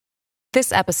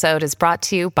This episode is brought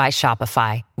to you by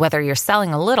Shopify. Whether you're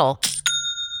selling a little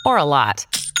or a lot,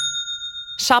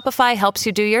 Shopify helps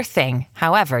you do your thing,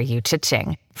 however you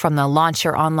cha-ching. From the launch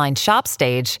your online shop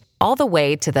stage, all the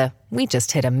way to the we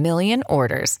just hit 1 million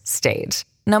orders stage.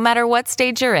 No matter what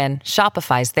stage you're in,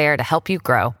 Shopify's there to help you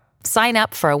grow. Sign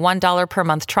up for a $1 per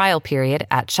month trial period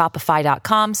at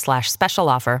shopify.com/special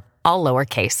offer, all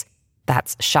lowercase.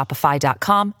 That's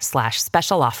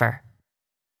shopify.com/special offer.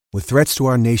 With threats to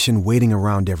our nation waiting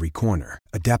around every corner,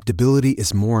 adaptability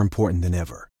is more important than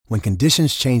ever. When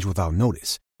conditions change without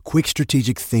notice, quick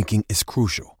strategic thinking is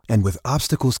crucial. And with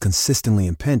obstacles consistently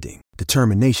impending,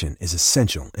 determination is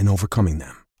essential in overcoming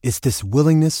them. It's this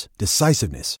willingness,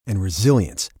 decisiveness, and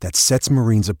resilience that sets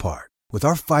Marines apart. With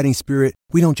our fighting spirit,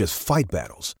 we don't just fight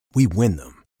battles, we win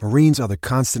them. Marines are the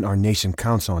constant our nation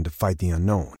counts on to fight the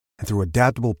unknown. And through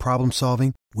adaptable problem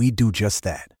solving, we do just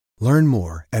that. Learn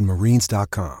more at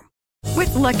marines.com.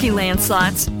 With Lucky Land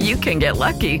Slots, you can get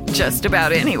lucky just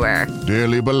about anywhere.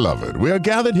 Dearly beloved, we are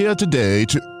gathered here today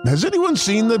to... Has anyone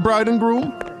seen the bride and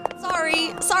groom?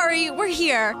 Sorry, we're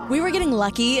here. We were getting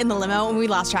lucky in the limo and we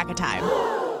lost track of time.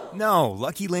 No,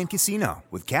 Lucky Land Casino,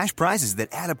 with cash prizes that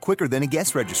add up quicker than a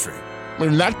guest registry.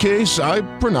 In that case, I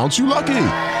pronounce you lucky.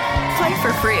 Play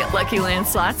for free at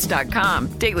LuckyLandSlots.com.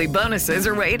 Daily bonuses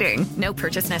are waiting. No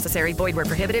purchase necessary. Void where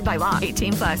prohibited by law.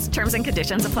 18+. Terms and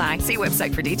conditions apply. See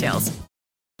website for details.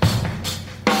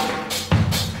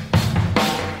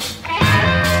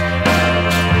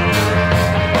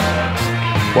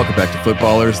 Welcome back to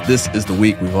Footballers. This is the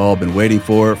week we've all been waiting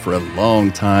for a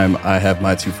long time. I have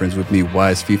my two friends with me,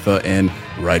 Wise FIFA and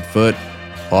Right Foot.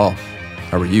 Paul,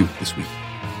 how are you this week?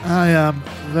 I am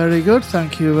very good,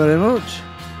 thank you very much.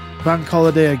 Bank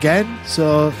holiday again,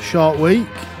 so short week.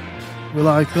 We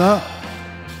like that.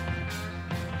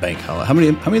 Bank holiday. How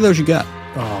many of those you got?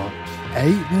 Oh, 8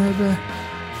 maybe. Yeah,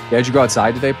 did you go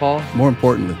outside today, Paul? More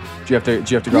importantly, did you have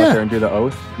to go out there and do the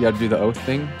oath? You had to do the oath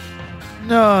thing?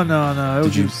 No.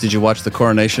 Did you watch the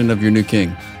coronation of your new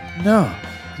king? No,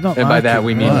 not. And my by that king.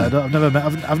 we mean I've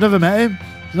never met him.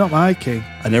 He's not my king.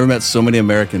 I never met so many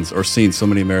Americans or seen so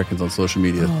many Americans on social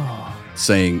media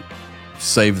saying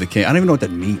 "Save the King." I don't even know what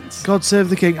that means. God save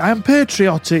the king. I am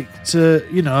patriotic to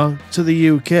the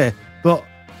UK, but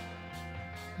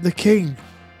the king,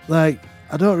 I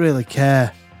don't really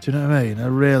care. Do you know what I mean? I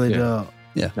really don't.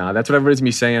 Yeah. No, that's what everybody's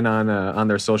been saying on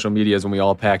their social medias when we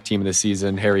all pack team of the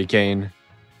season, Harry Kane,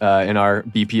 in our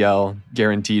BPL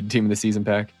guaranteed team of the season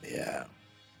pack. Yeah.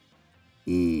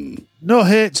 No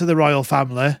hate to the royal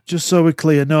family. Just so we're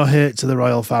clear, no hate to the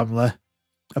royal family.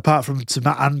 Apart from to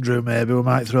Matt Andrew, maybe we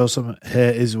might throw some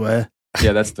hate his way.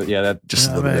 Yeah, that's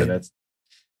just a little bit.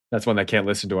 That's one that can't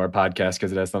listen to our podcast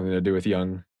because it has something to do with the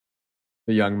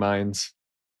young minds.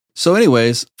 So,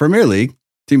 anyways, Premier League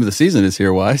team of the season is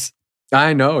here, Wise.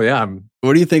 I know, yeah.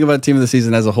 What do you think about team of the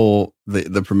season as a whole,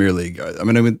 the Premier League? I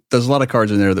mean, there's a lot of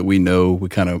cards in there that we know, we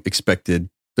kind of expected.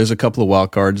 There's a couple of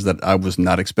wild cards that I was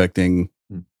not expecting,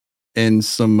 and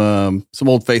some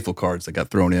old faithful cards that got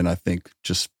thrown in, I think,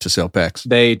 just to sell packs.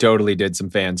 They totally did some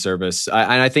fan service.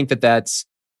 And I think that's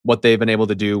what they've been able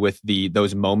to do with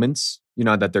those moments,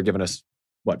 that they're giving us,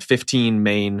 15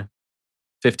 main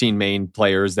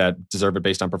players that deserve it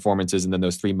based on performances, and then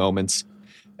those 3 moments.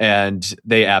 And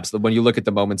they absolutely, when you look at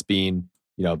the moments being,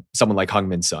 someone like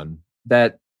Heung-min Son,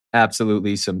 that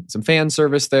absolutely some fan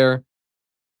service there.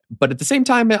 But at the same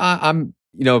time, I'm,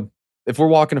 if we're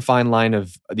walking a fine line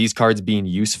of these cards being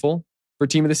useful for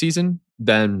team of the season,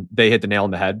 then they hit the nail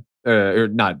on the head. Or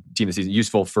not team of the season,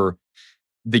 useful for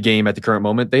the game at the current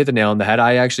moment. They hit the nail on the head.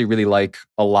 I actually really like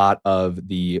a lot of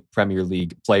the Premier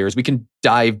League players. We can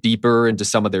dive deeper into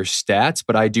some of their stats,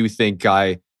 but I do think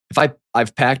I've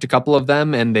packed a couple of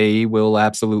them and they will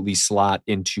absolutely slot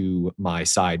into my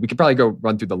side. We could probably go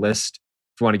run through the list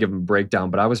if you want to give them a breakdown,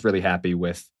 but I was really happy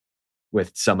with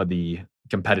some of the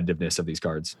competitiveness of these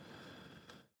cards.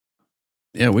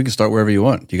 Yeah, we can start wherever you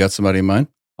want. You got somebody in mind?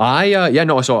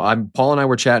 So Paul and I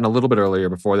were chatting a little bit earlier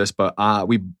before this, but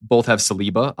we both have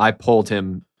Saliba. I pulled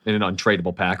him in an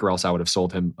untradeable pack, or else I would have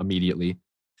sold him immediately.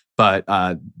 But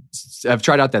I've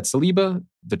tried out that Saliba,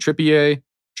 the Trippier,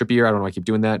 I don't know why I keep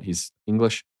doing that. He's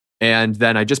English. And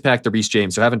then I just packed the Reece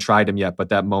James, so I haven't tried him yet, but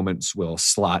that moment will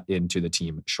slot into the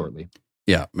team shortly.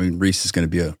 Yeah, I mean, Reece is going to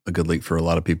be a good link for a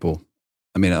lot of people.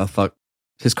 I mean, I thought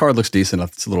his card looks decent.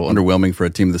 It's a little underwhelming for a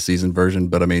team of the season version,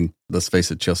 but I mean, let's face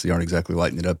it, Chelsea aren't exactly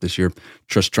lighting it up this year.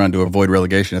 Just trying to avoid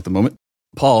relegation at the moment.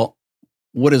 Paul,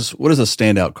 what is a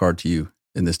standout card to you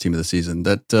in this team of the season?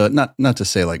 That not to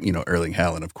say Erling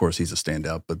Haaland, of course he's a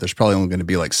standout, but there's probably only going to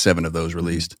be 7 of those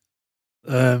released.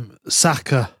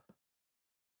 Saka.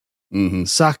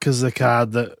 Saka's the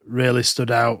card that really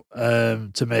stood out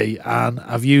to me, and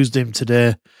I've used him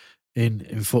today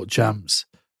in FUT Champs.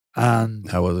 And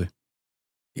how was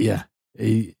he? Yeah,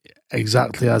 he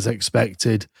exactly as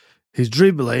expected. His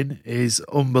dribbling is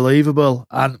unbelievable,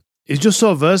 and he's just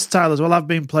so versatile as well. I've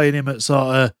been playing him at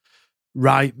sort of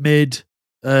right mid,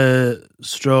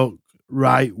 stroke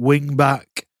right wing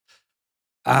back,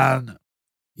 and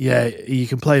yeah, you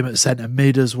can play him at centre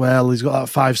mid as well. He's got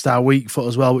that 5-star weak foot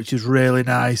as well, which is really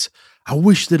nice. I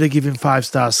wish they'd have given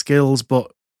 5-star skills,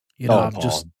 but you know,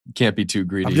 can't be too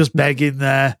greedy. I'm just begging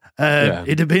there.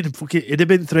 It'd have been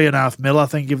 3.5 mil, I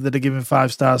think, if they'd have given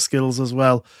 5-star skills as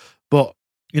well. But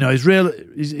you know,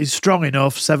 he's strong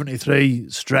enough, 73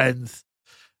 strength,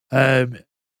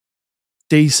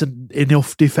 decent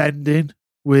enough defending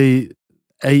with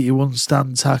 81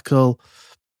 stand tackle,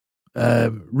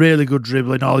 really good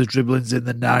dribbling. All his dribbling's in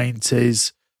the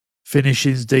 90s,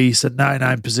 finishing's decent,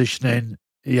 99 positioning.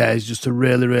 Yeah, he's just a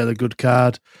really, really good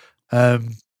card.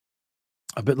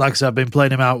 A bit like I said, I've been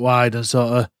playing him out wide and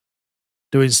sort of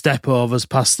doing step overs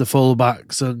past the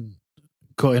fullbacks and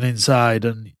cutting inside,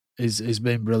 and he's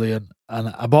been brilliant. And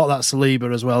I bought that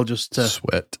Saliba as well just to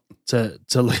sweat to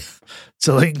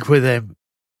link with him,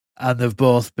 and they've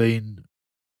both been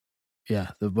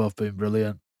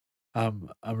brilliant. I'm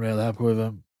really happy with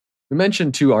them. We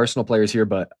mentioned 2 Arsenal players here,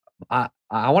 but I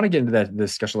want to get into that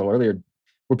discussion a little earlier.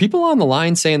 Were people on the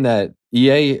line saying that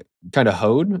EA kind of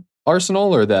hoed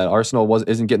Arsenal, or that Arsenal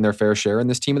isn't getting their fair share in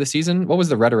this team of the season? What was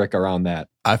the rhetoric around that?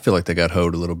 I feel like they got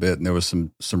hoed a little bit, and there was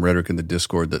some rhetoric in the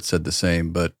Discord that said the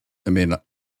same. But I mean,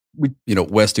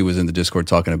 Westy was in the Discord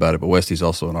talking about it, but Westy's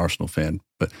also an Arsenal fan.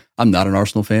 But I'm not an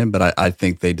Arsenal fan, but I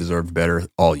think they deserved better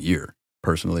all year,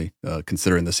 personally,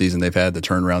 considering the season they've had, the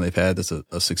turnaround they've had. That's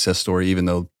a success story, even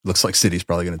though it looks like City's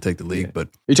probably going to take the league. Yeah. But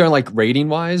are you talking like rating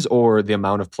wise, or the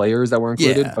amount of players that were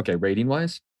included? Yeah. Okay, rating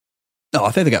wise. No,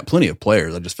 I think they got plenty of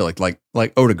players. I just feel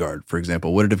like Odegaard, for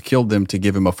example. Would it have killed them to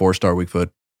give him a 4-star weak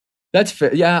foot? That's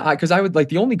fair. Yeah, because I would like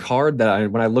the only card that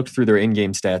when I looked through their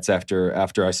in-game stats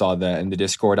after I saw that in the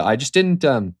Discord, I just didn't.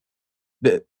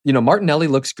 Martinelli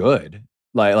looks good.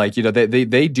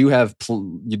 They do have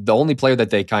the only player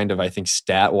that they kind of, I think,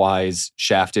 stat wise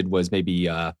shafted was maybe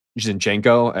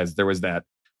Zinchenko, as there was that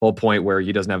whole point where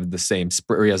he doesn't have the same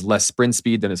he has less sprint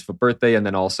speed than his birthday, and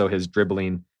then also his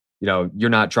dribbling. You're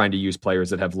not trying to use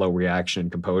players that have low reaction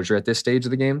and composure at this stage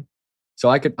of the game. So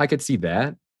I could see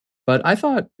that. But I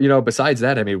thought, besides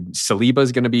that, I mean, Saliba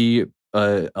is going to be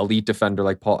an elite defender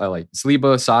like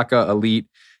Saliba, Saka, elite.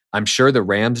 I'm sure the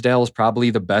Ramsdale is probably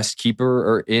the best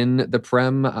keeper in the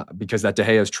Prem because that De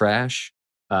Gea is trash.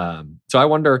 So I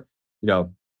wonder,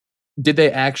 did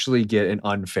they actually get an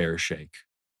unfair shake?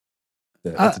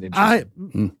 That's an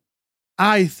interesting.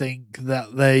 I think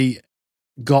that they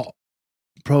got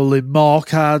probably more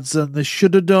cards than they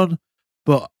should have done,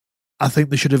 but I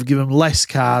think they should have given less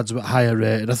cards but higher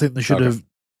rated. I think they should have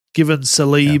given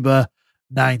Saliba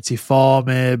 94,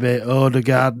 maybe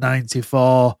Odegaard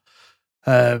 94.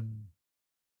 I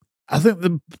think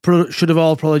they should have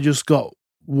all probably just got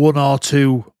 1 or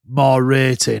 2 more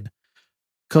rating,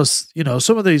 because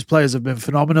some of these players have been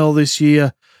phenomenal this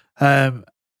year, and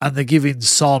they're giving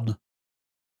Son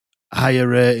higher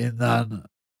rating than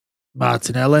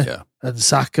Martinelli and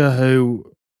Saka,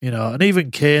 who, and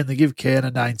even Kane, they give Kane a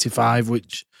 95,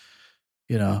 which,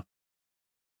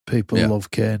 people love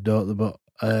Kane, don't they? But,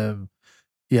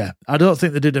 I don't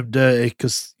think they did him dirty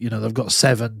because, they've got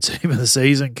 7 team of the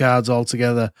season cards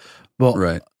altogether.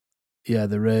 But,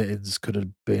 the ratings could have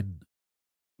been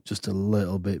just a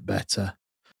little bit better.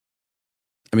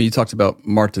 I mean, you talked about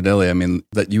Martinelli. I mean,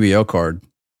 that UEL card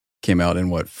came out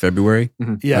in February?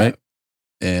 Mm-hmm. Yeah. Right?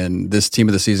 And this team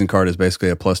of the season card is basically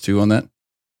a +2 on that.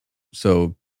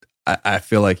 So I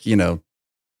feel like,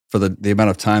 for the amount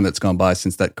of time that's gone by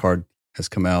since that card has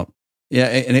come out. Yeah,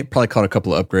 and it probably caught a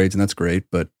couple of upgrades, and that's great.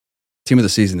 But team of the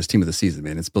season is team of the season,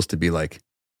 man. It's supposed to be like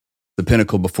the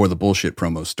pinnacle before the bullshit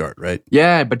promos start, right?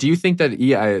 Yeah, but do you think that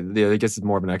I guess it's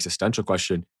more of an existential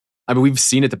question. I mean, we've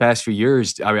seen it the past few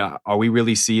years. I mean, are we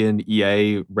really seeing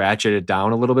EA ratchet it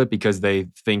down a little bit because they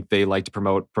think they like to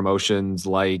promote promotions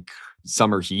like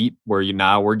Summer Heat, where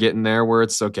we're getting there where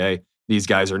it's okay, these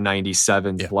guys are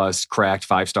 97 plus cracked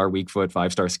 5-star weak foot,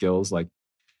 5-star skills. Like,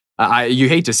 you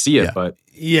hate to see it, but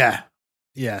yeah,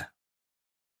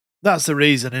 that's the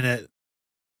reason, isn't it?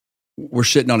 We're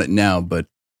shitting on it now, but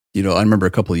I remember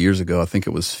a couple of years ago, I think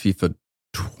it was FIFA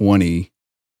 20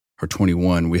 or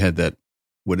 21. We had that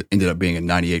what ended up being a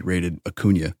 98 rated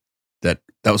Acuna. That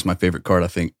was my favorite card, I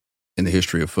think, in the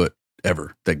history of FUT.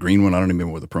 ever. That green one, I don't even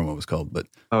remember what the promo was called, but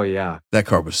oh yeah, that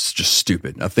card was just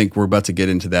stupid. I think we're about to get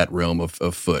into that realm of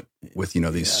FUT with,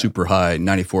 these super high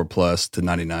 94 plus to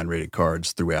 99 rated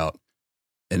cards throughout.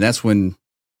 And that's when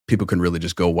people can really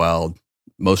just go wild.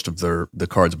 Most of the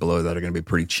cards below that are going to be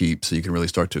pretty cheap, so you can really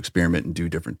start to experiment and do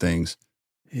different things.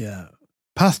 Yeah.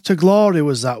 Path to Glory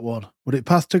was that one. Would it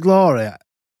Path to Glory?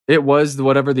 It was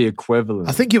whatever the equivalent.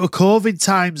 I think it were COVID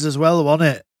times as well,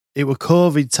 wasn't it? It were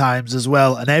COVID times as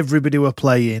well, and everybody were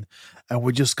playing, and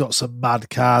we just got some mad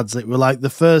cards. It were like the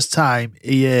first time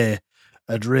EA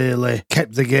had really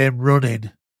kept the game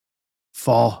running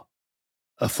for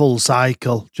a full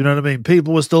cycle. Do you know what I mean?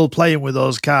 People were still playing with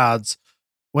those cards.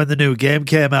 When the new game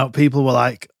came out, people were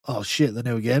like, oh shit, the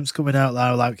new game's coming out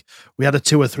now. Like, we had a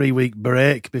 2 or 3 week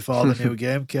break before the new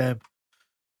game came.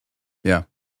 Yeah.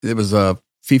 It was a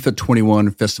FIFA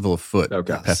 21 Festival of FUT,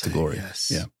 Path to Glory.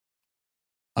 Yes. Yeah.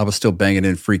 I was still banging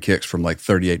in free kicks from like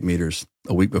 38 meters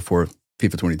a week before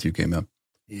FIFA 22 came out.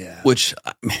 Yeah. Which,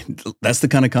 that's the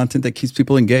kind of content that keeps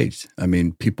people engaged. I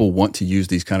mean, people want to use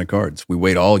these kind of cards. We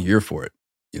wait all year for it,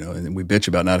 and we bitch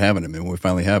about not having them. And when we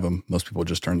finally have them, most people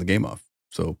just turn the game off.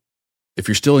 So if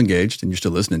you're still engaged and you're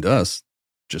still listening to us,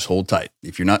 just hold tight.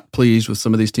 If you're not pleased with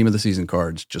some of these Team of the Season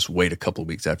cards, just wait a couple of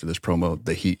weeks after this promo.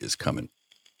 The heat is coming.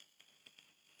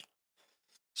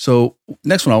 So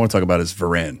next one I want to talk about is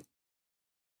Varane.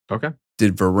 Okay.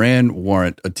 Did Varane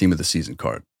warrant a Team of the Season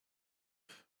card?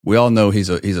 We all know he's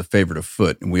a favorite of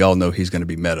FUT, and we all know he's going to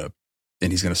be meta,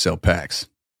 and he's going to sell packs.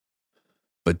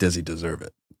 But does he deserve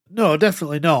it? No,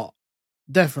 definitely not.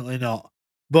 Definitely not.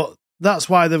 But that's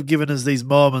why they've given us these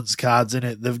moments cards in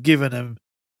it. They've given them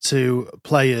to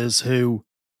players who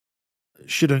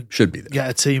should be there. Get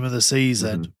a Team of the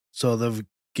Season. Mm-hmm. So they've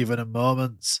given them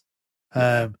moments.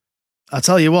 I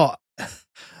tell you what,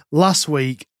 last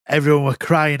week, everyone were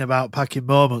crying about packing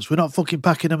moments. We're not fucking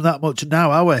packing them that much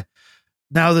now, are we?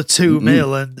 Now the 2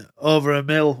 mil and over a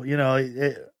mil,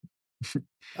 I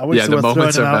wish they were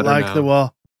throwing them out like they were.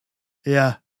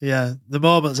 Yeah, yeah. The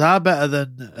moments are better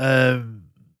than...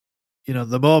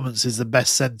 the moments is the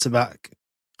best centre back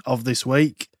of this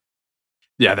week.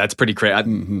 Yeah, that's pretty crazy.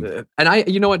 And I,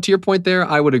 you know what, to your point there,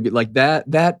 I would agree. Like that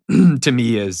to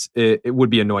me it would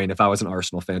be annoying if I was an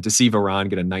Arsenal fan to see Varane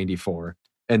get a 94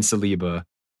 and Saliba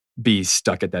be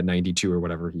stuck at that 92 or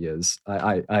whatever he is.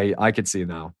 I could see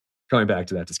now coming back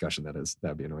to that discussion.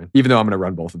 That'd be annoying. Even though I'm going to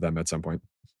run both of them at some point.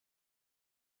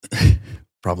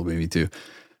 Probably me too.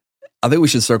 I think we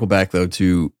should circle back though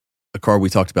to a card we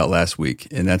talked about last week,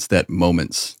 and that's that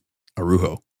Moments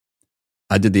Araujo.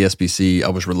 I did the SBC. I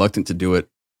was reluctant to do it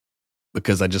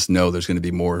because I just know there's going to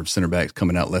be more center backs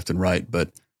coming out left and right,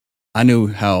 but I knew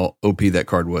how OP that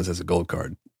card was as a gold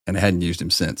card, and I hadn't used him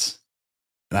since.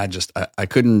 And I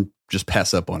couldn't just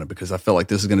pass up on it because I felt like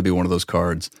this is going to be one of those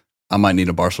cards. I might need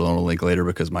a Barcelona link later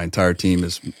because my entire team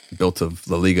is built of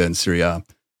La Liga and Serie A.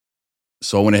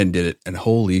 So I went ahead and did it, and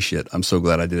holy shit, I'm so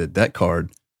glad I did it. That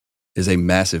card is a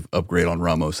massive upgrade on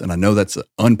Ramos. And I know that's an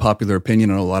unpopular opinion.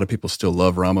 I know a lot of people still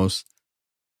love Ramos,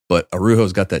 but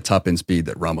Araujo's got that top end speed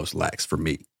that Ramos lacks for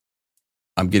me.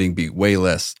 I'm getting beat way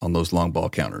less on those long ball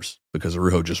counters because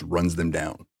Araujo just runs them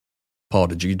down. Paul,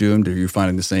 did you do him? Did you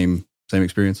find the same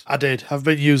experience? I did. I've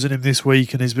been using him this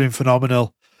week and he's been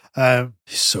phenomenal.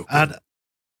 He's so good. And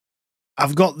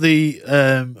I've got the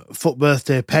FUT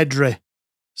birthday Pedri.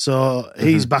 So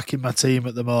he's back in my team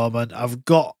at the moment. I've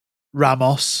got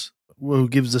Ramos, who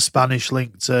gives the Spanish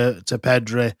link to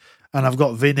Pedri, and I've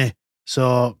got Vinny.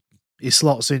 So he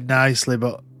slots in nicely,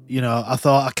 but, I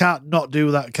thought I can't not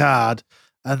do that card.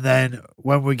 And then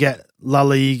when we get La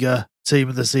Liga Team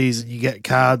of the Season, you get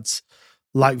cards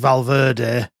like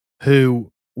Valverde,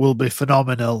 who will be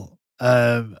phenomenal,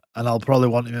 and I'll probably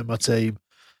want him in my team.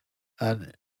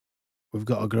 And we've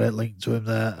got a great link to him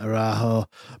there, Araujo.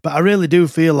 But I really do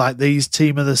feel like these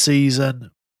Team of the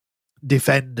Season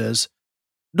defenders,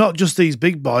 not just these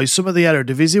big boys, some of the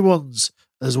Eredivisie ones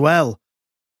as well,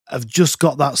 have just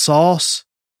got that sauce.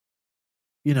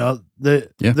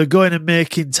 They're going and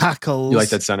making tackles. You like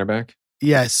that center back?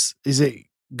 Yes. Is it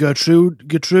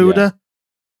Gertruda?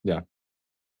 Yeah.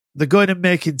 They're going and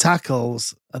making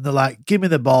tackles, and they're like, give me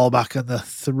the ball back, and they're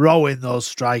throwing those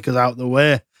strikers out the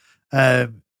way.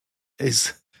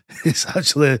 It's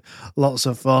actually lots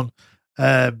of fun.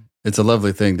 It's a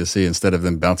lovely thing to see instead of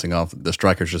them bouncing off, the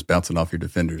strikers just bouncing off your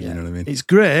defenders. Yeah. You know what I mean? It's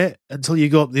great until you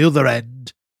go up the other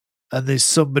end and there's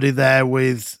somebody there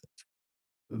with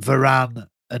Varane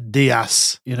and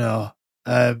Diaz. Me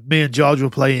and George were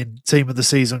playing Team of the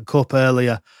Season Cup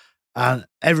earlier, and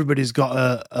everybody's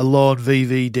got a lone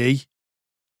VVD,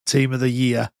 Team of the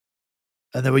Year,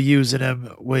 and they were using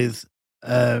them with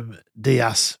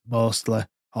Diaz mostly,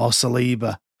 or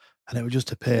Saliba, and it was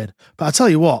just a pain. But I tell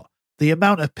you what, the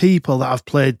amount of people that have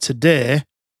played today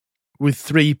with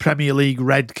 3 Premier League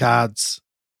red cards,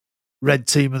 red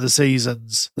team of the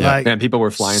seasons, and people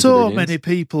were flying. So many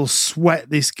people sweat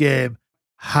this game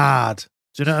hard.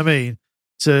 Do you know what I mean?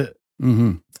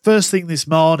 First thing this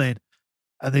morning,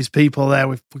 and there's people there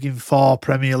with fucking 4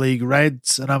 Premier League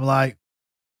reds, and I'm like,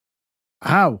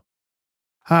 how?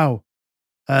 But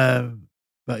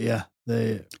yeah,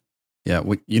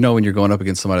 when you're going up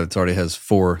against somebody that already has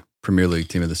 4 Premier League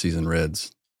team of the season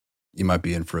reds, you might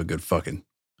be in for a good fucking.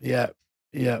 Yeah.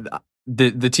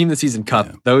 The team of the season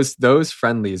cup, those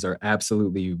friendlies are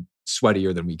absolutely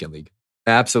sweatier than weekend league.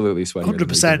 Absolutely sweatier. 100%. Than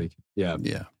weekend league. Yeah.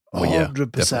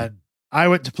 100%. Definitely. I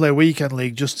went to play weekend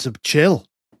league just to chill.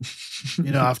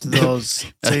 After those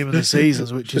team of the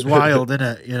seasons, which is wild, isn't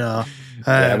it?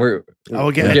 I was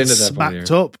getting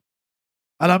smacked up,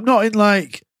 and I'm not in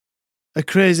like a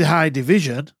crazy high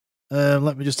division.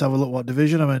 Let me just have a look what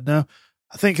division I'm in now.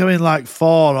 I think I'm in like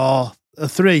 4 or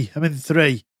 3. I'm in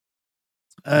 3.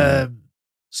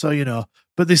 So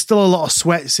but there's still a lot of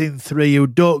sweats in 3 who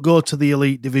don't go to the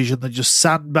elite division. They're just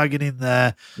sandbagging in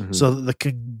there so that they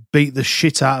can beat the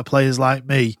shit out of players like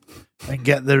me and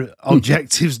get their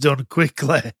objectives done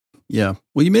quickly. Yeah.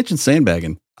 Well, you mentioned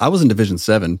sandbagging. I was in Division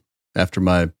 7 after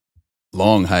my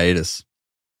long hiatus,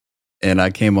 and I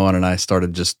came on and I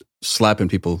started just slapping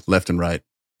people left and right.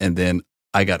 And then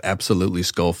I got absolutely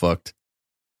skull fucked,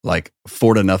 like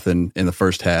 4-0 in the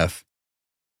first half.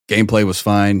 Gameplay was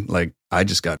fine. Like, I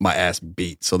just got my ass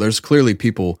beat. So there's clearly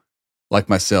people like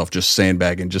myself just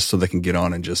sandbagging just so they can get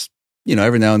on and just,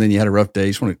 every now and then you had a rough day.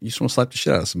 You just want to slap the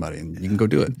shit out of somebody and you can go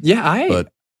do it. Yeah,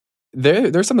 but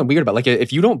there's something weird about, like,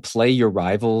 if you don't play your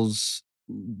rivals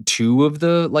 2 of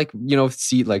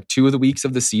the, 2 of the weeks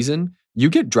of the season, you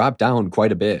get dropped down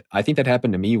quite a bit. I think that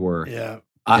happened to me where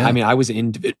I mean, I was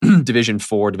in Division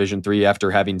 4, Division 3 after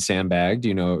having sandbagged.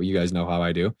 You guys know how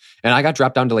I do. And I got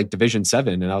dropped down to like Division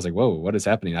 7 and I was like, whoa, what is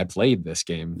happening? I played this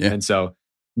game. Yeah. And so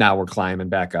now we're climbing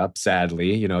back up,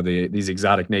 sadly. These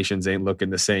exotic nations ain't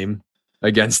looking the same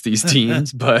against these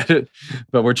teams, but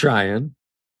we're trying.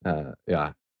 Yeah.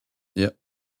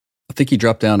 I think he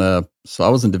dropped down. So I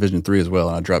was in Division 3 as well,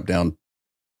 and I dropped down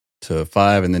to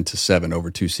 5 and then to 7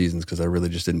 over 2 seasons because I really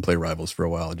just didn't play rivals for a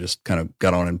while. I just kind of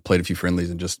got on and played a few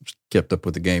friendlies and just kept up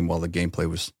with the game while the gameplay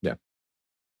was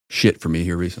shit for me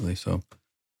here recently. So,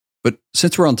 but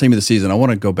since we're on team of the season, I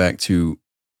want to go back to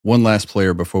one last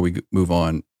player before we move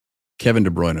on, Kevin De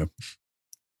Bruyne.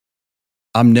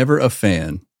 I'm never a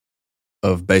fan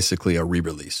of basically a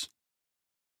re-release,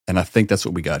 and I think that's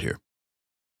what we got here.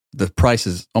 The price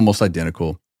is almost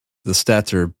identical. The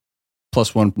stats are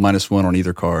 +1, -1 on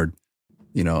either card.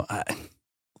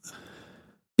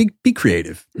 Be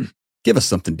creative. Give us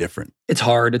something different. It's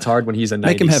hard. It's hard when he's a 97.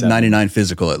 Make him have 99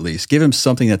 physical at least. Give him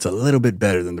something that's a little bit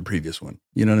better than the previous one.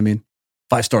 You know what I mean?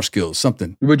 5-star skills,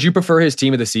 something. Would you prefer his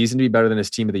team of the season to be better than his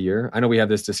team of the year? I know we have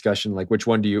this discussion. Like, which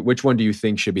one do you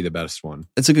think should be the best one?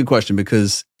 It's a good question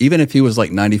because even if he was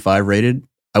like 95 rated,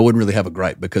 I wouldn't really have a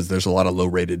gripe because there's a lot of low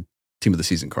rated team of the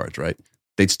season cards, right?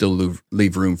 They'd still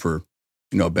leave room for,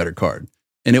 a better card.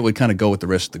 And it would kind of go with the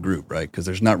rest of the group, right? Because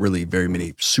there's not really very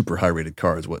many super high rated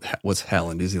cards. What's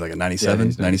Haaland? Is he like a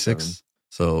 97, yeah, 96?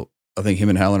 So I think him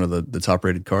and Haaland are the top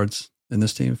rated cards in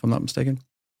this team, if I'm not mistaken.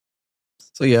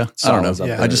 So yeah, I don't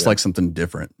know. I just like something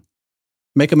different.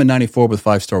 Make him a 94 with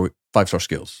 5-star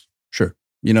skills. Sure.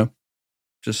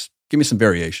 Just give me some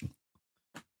variation.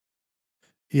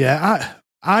 Yeah,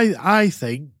 I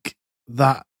think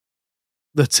that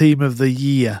the team of the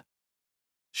year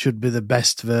should be the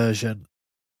best version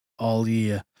all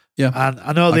year. Yeah. And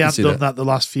I know they haven't done that the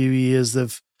last few years.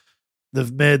 They've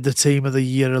made the team of the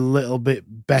year a little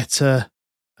bit better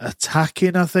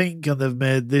attacking, I think, and they've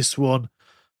made this one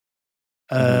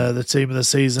the team of the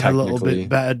season a little bit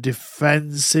better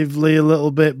defensively a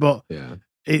little bit, but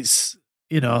it's,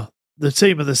 the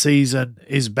team of the season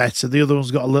is better. The other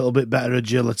one's got a little bit better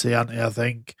agility, hasn't he, I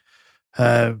think,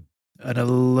 and a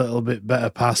little bit better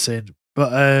passing.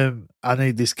 But I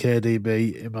need this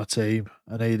KDB in my team.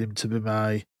 I need him to be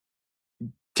my...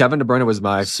 Kevin De Bruyne was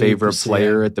my favorite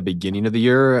player at the beginning of the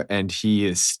year, and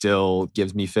he still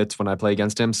gives me fits when I play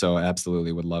against him. So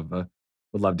absolutely would love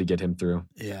to get him through.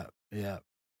 Yeah.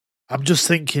 I'm just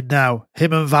thinking now,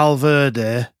 him and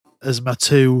Valverde as my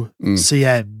 2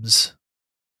 CMs.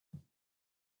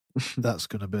 That's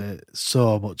going to be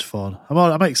so much fun.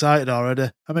 I'm excited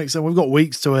already. I'm excited. We've got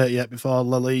weeks to wait yet before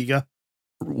La Liga.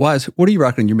 What are you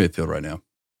rocking in your midfield right now?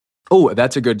 Oh,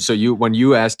 that's a good. So when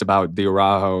you asked about the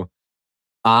Araujo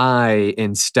I,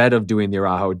 instead of doing the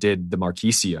Araujo, did the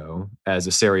Marquisio as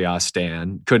a Serie A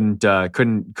stan. Couldn't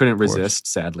resist,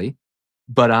 sadly.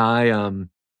 But I'm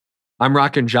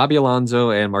rocking Xabi Alonso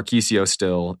and Marquisio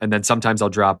still, and then sometimes I'll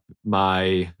drop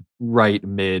my right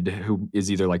mid, who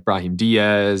is either like Brahim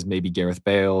Diaz, maybe Gareth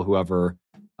Bale, whoever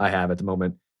I have at the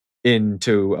moment,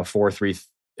 into a 4-3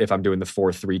 if I'm doing the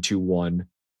 4-3-2-1.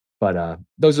 But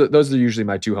those are usually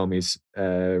my two homies,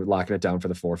 locking it down for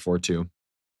the 4-4-2.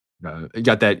 You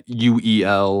got that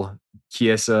UEL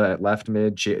Chiesa at left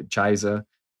mid, Chiesa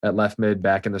at left mid,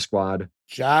 back in the squad.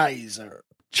 Chiesa.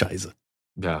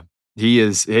 Yeah, he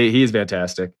is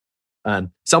fantastic.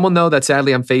 Someone though that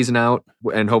sadly I'm phasing out,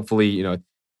 and hopefully,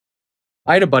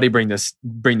 I had a buddy bring this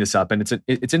up, and it's an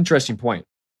interesting point.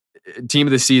 Team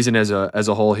of the season as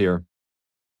a whole here.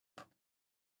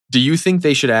 Do you think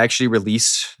they should actually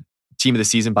release team of the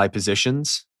season by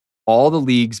positions? All the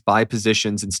leagues by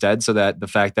positions instead, so that the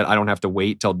fact that I don't have to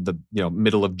wait till the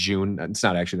middle of June. It's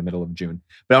not actually the middle of June,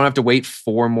 but I don't have to wait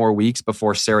 4 more weeks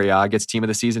before Serie A gets team of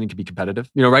the season and can be competitive.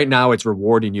 Right now it's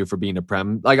rewarding you for being a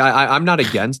prem. Like I'm not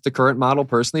against the current model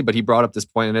personally, but he brought up this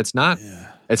point, and it's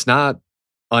not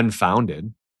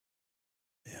unfounded.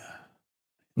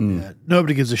 Yeah.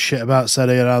 Nobody gives a shit about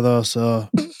Serie A though, so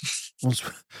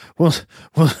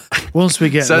once we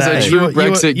get Says there, a true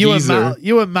Brexit geezer.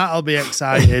 You and Matt will be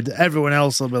excited. Everyone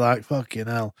else will be like, "Fucking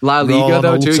hell!" La Liga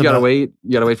though too. You gotta wait.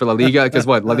 You gotta wait for La Liga because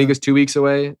what? La Liga's 2 weeks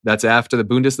away. That's after the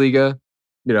Bundesliga.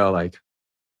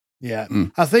 Yeah.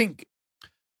 I think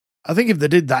if they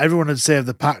did that, everyone would save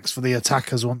the packs for the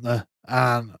attackers, wouldn't they?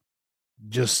 And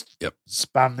just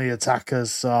spam the attackers.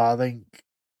 So I think,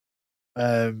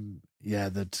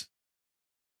 that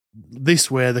this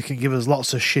way they can give us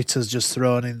lots of shitters just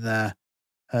thrown in there.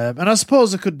 And I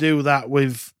suppose they could do that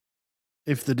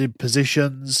if they did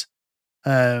positions,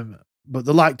 but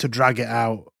they like to drag it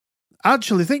out.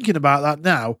 Actually, thinking about that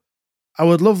now, I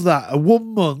would love that. A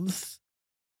 1 month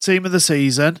team of the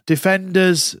season,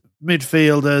 defenders,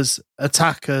 midfielders,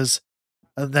 attackers,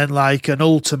 and then like an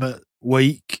ultimate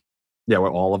week. Yeah,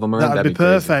 where all of them are. That'd be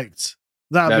perfect.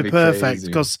 That'd be perfect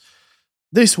because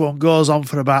this one goes on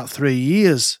for about 3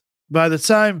 years. By the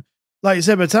time, like you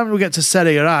said, by the time we get to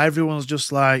Serie A, everyone's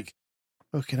just like,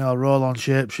 fucking hell, roll on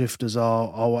shapeshifters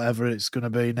or whatever it's going to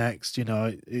be next.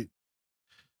 It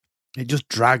just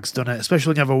drags, doesn't it?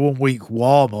 Especially when you have a 1 week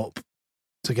warm up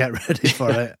to get ready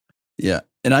for it. Yeah.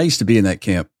 And I used to be in that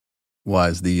camp,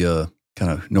 the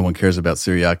kind of no one cares about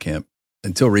Serie A camp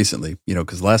until recently,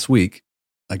 because last week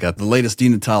I got the latest Di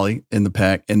Natale in the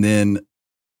pack. And then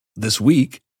this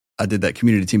week I did that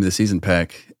community team of the season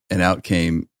pack, and out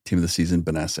came team of the season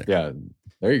Benassi. Yeah,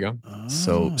 there you go.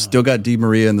 So still got Di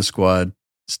Maria in the squad,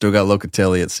 still got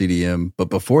Locatelli at CDM.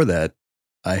 But before that,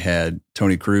 I had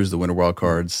Tony Cruz, the winter wild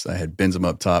cards. I had Benzema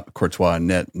up top, Courtois in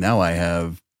net. Now I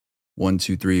have 1,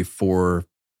 2, 3, 4,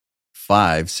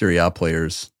 5 Serie A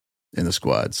players in the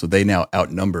squad. So they now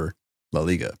outnumber La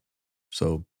Liga.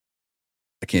 So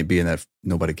I can't be in that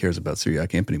nobody cares about Serie A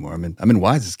camp anymore. I'm in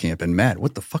Wise's camp. And Matt,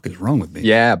 what the fuck is wrong with me?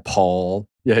 Yeah, Paul.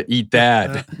 Yeah, eat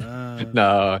that.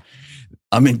 No.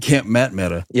 I'm in Camp Matt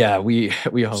meta. Yeah,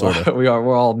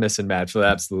 we're all missing Matt for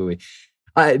that, absolutely.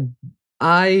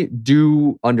 I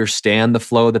do understand the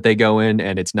flow that they go in,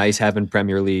 and it's nice having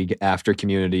Premier League after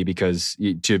Community because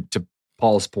to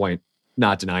Paul's point,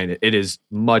 not denying it, it is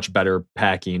much better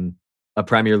packing a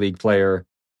Premier League player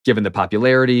given the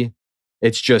popularity.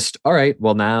 It's just, all right,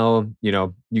 well now, you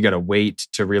got to wait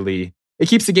to really, it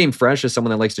keeps the game fresh as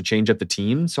someone that likes to change up the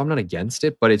team. So I'm not against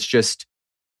it, but it's just,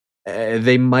 I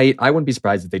wouldn't be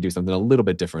surprised if they do something a little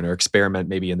bit different or experiment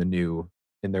maybe in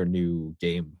their new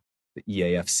game, the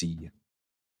EAFC.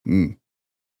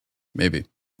 Maybe.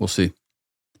 We'll see.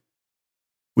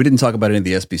 We didn't talk about any of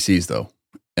the SBCs though.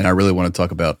 And I really want to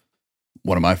talk about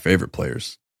one of my favorite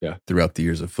players throughout the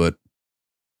years of FUT.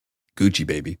 Gucci,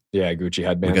 baby. Yeah, Gucci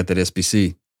headband. We got that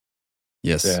SBC.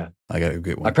 Yes. Yeah. I got a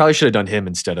good one. I probably should have done him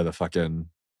instead of the fucking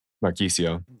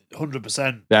Marquisio.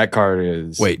 100%. That card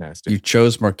is nasty. You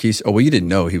chose Marquisio. Oh, well, you didn't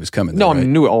know he was coming. No, right? I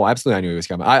knew. Oh, absolutely. I knew he was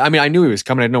coming. I mean, I knew he was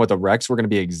coming. I didn't know what the Recs were going to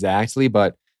be exactly,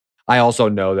 but I also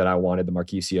know that I wanted the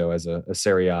Marquisio as a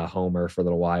Serie A homer for a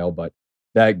little while. But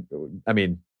that, I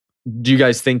mean, do you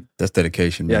guys think that's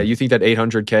dedication? Man. Yeah, you think that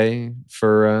 $800K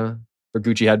for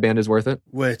Gucci headband is worth it?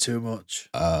 Way too much.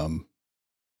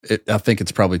 I think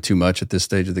it's probably too much at this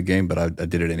stage of the game, but I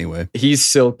did it anyway. He's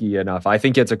silky enough. I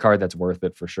think it's a card that's worth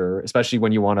it for sure, especially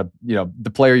when you want to, the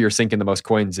player you're sinking the most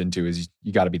coins into is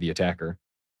you got to be the attacker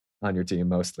on your team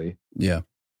mostly. Yeah.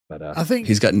 But I think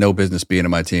he's got no business being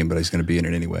in my team, but he's going to be in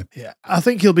it anyway. Yeah. I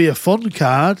think he'll be a fun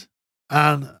card,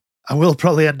 and I will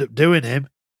probably end up doing him.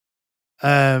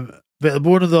 But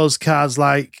one of those cards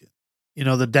like, the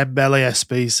Dembele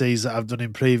SBCs that I've done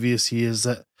in previous years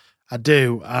that I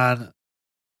do, and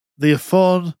they're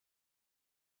fun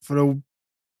for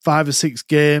 5 or 6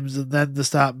 games, and then they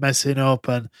start messing up,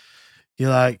 and you're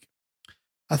like,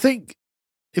 I think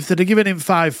if they'd have given him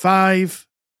 5-5,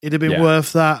 it'd have been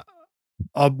worth that,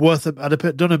 or worth. I'd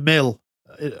have done a mil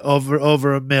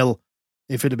over a mil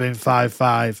if it'd have been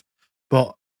 5-5.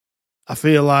 But I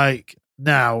feel like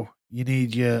now you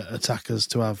need your attackers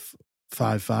to have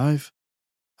 5-5.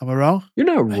 Am I wrong? You're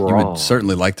not wrong. You would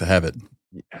certainly like to have it.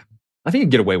 Yeah. I think you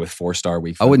can get away with 4-star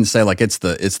week. I wouldn't say like it's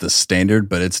the standard,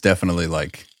 but it's definitely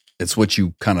like it's what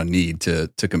you kind of need to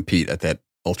compete at that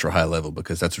ultra high level,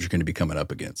 because that's what you're going to be coming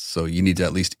up against. So you need to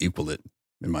at least equal it,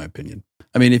 in my opinion.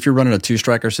 I mean, if you're running a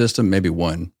 2-striker system, maybe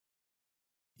 1.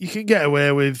 You can get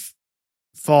away with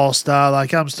 4-star.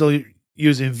 Like I'm still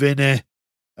using Vinny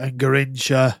and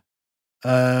Garincha,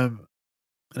 and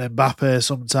Mbappe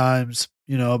sometimes,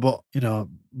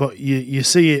 but you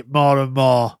see it more and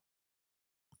more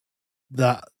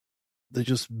that they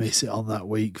just miss it on that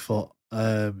weak foot.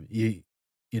 The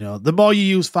more you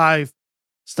use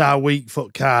 5-star weak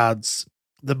foot cards,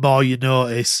 the more you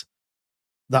notice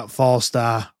that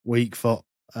 4-star weak foot.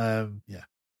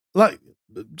 Like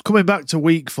coming back to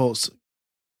weak foots,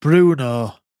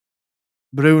 Bruno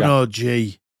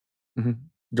G. Mm-hmm.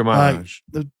 Gamage.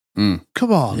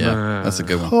 Come on. Yeah, that's a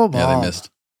good one. Come on. on. They missed.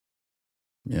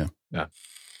 Yeah. I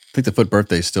think the FUT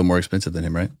birthday is still more expensive than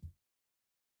him, right?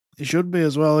 It should be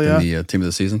as well, yeah. In the team of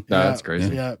the season? Yeah, that's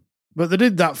crazy. Yeah. But they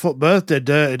did that FUT birthday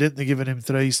dirty, didn't they? Giving him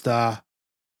 3-star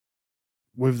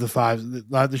with the 5.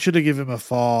 Like they should have given him a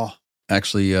 4.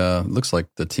 Actually, looks like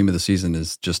the team of the season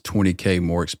is just $20K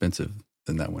more expensive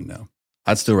than that one now.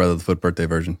 I'd still rather the FUT birthday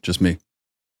version. Just me.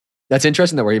 That's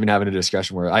interesting that we're even having a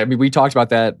discussion where, we talked about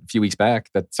that a few weeks back,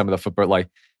 that some of the FUT, like,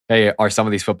 hey, are some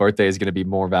of these FUT birthdays going to be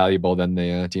more valuable than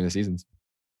the team of the seasons?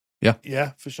 Yeah.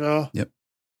 Yeah, for sure. Yep.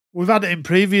 We've had it in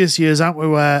previous years, haven't we,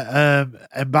 where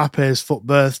Mbappe's FUT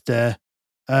birthday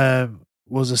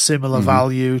was a similar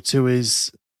value to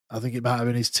his, I think it might have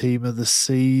been his team of the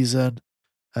season.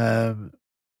 And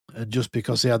just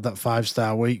because he had that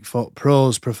 5-star weak foot,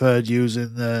 pros preferred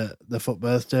using the FUT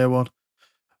birthday one,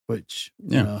 which,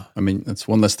 I mean, that's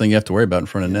one less thing you have to worry about in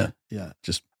front of net. Yeah.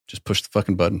 Just push the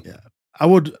fucking button. Yeah. I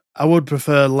would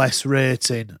prefer less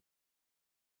rating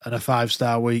and a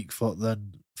 5-star weak foot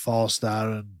than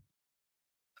 4-star and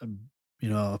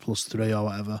a +3 or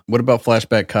whatever. What about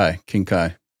flashback King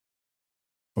Kai?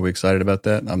 Are we excited about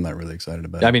that? I'm not really excited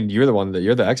about it. I mean, you're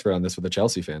the expert on this with a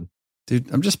Chelsea fan. Dude,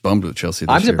 I'm just bummed with Chelsea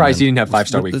this I'm surprised year, he didn't have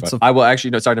 5-star weak foot. I will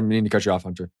actually, sorry, I'm meaning to cut you off,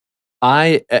 Hunter.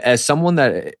 As someone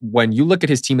that, when you look at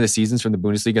his team of the seasons from the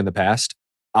Bundesliga in the past,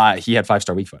 he had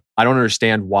 5-star weak foot. I don't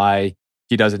understand why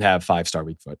he doesn't have 5-star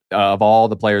weak foot. Of all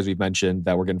the players we've mentioned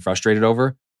that we're getting frustrated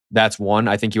over, that's one.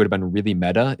 I think he would have been really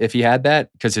meta if he had that,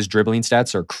 because his dribbling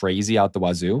stats are crazy out the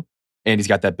wazoo, and he's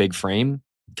got that big frame,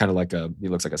 kind of like he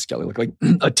looks like a Skelly, look like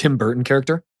a Tim Burton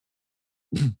character.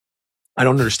 I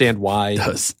don't understand why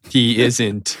he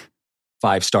isn't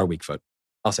 5-star weak foot.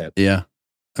 I'll say it. Yeah.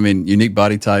 I mean, unique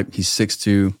body type. He's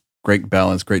 6'2", great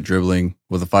balance, great dribbling.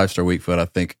 With a 5-star weak foot, I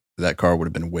think that card would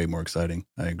have been way more exciting.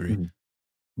 I agree. Mm-hmm.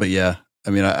 But yeah, I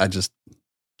mean, I just,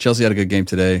 Chelsea had a good game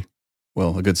today.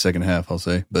 Well, a good second half, I'll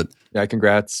say. But yeah,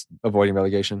 congrats, avoiding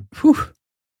relegation. Whew.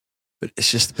 But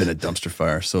it's just been a dumpster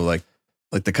fire. So like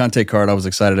the Conte card I was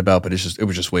excited about, but it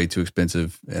was just way too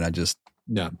expensive. And I just,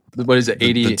 yeah. What is it?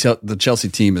 80. The Chelsea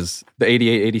team is the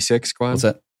 88, 86 squad. What's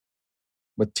that?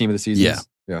 What team of the season?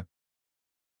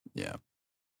 Yeah.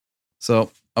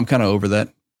 So I'm kind of over that.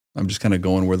 I'm just kind of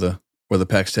going where the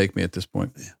packs take me at this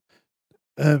point.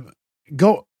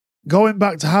 Going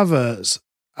back to Havertz,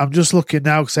 I'm just looking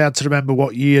now because I had to remember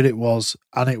what year it was,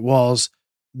 and it was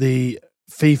the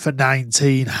FIFA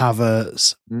 19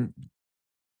 Havertz, and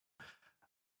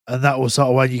that was sort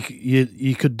of when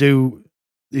you could do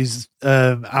these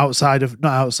not outside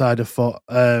of foot,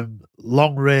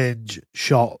 long range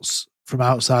shots from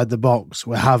outside the box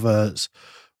where Havertz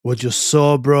were just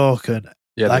so broken.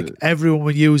 Yeah, like everyone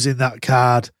were using that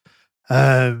card.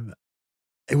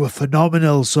 It were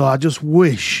phenomenal. So I just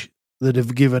wish they'd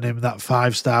have given him that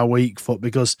 5-star weak foot,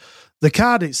 because the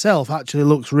card itself actually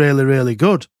looks really, really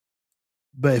good.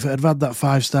 But if it had had that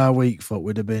 5-star weak foot,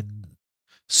 would have been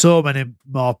so many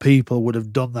more people would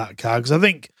have done that card. Because I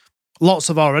think lots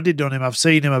have already done him. I've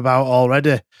seen him about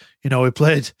already. We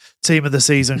played Team of the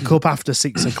Season Cup after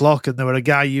 6 o'clock, and there were a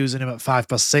guy using him at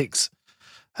 6:05.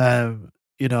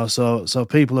 So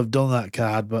people have done that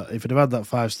card. But if it had had that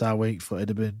 5-star weak foot, it'd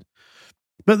have been.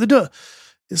 But they don't.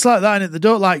 It's like that, innit? They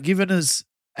don't like giving us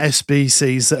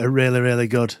SBCs that are really, really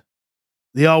good.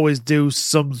 they always do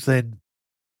something.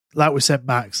 Like we said,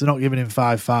 Max, they're not giving him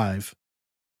 5-5.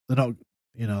 They're not,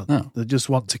 They just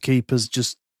want to keep us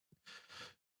just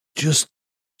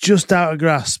out of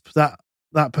grasp. That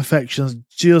perfection's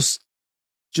just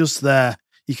there.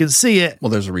 You can see it. Well,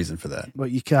 there's a reason for that.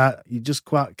 But you can't. You just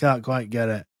can't quite get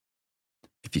it.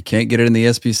 If you can't get it in the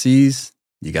SBCs,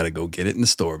 you got to go get it in the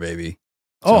store, baby.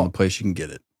 It's the only place you can get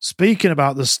it. Speaking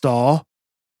about the store,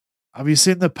 have you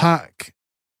seen the pack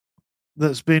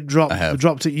that's been dropped? I have. They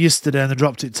dropped it yesterday and they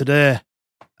dropped it today.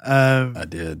 I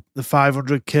did. The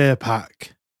 500k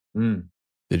pack.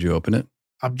 Did you open it?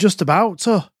 I'm just about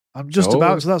to.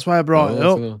 So that's why I brought it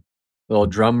up. A little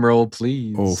drum roll,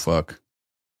 please. Oh, fuck.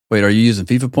 Wait, are you using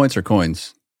FIFA points or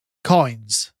coins?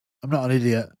 Coins. I'm not an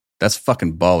idiot. That's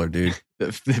fucking baller, dude.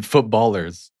 The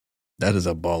footballers. That is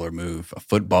a baller move. A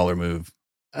footballer move.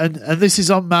 And this is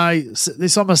on my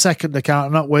second account.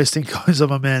 I'm not wasting coins on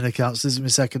my main account. So this is my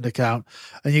second account.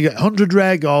 And you get 100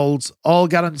 rare golds, all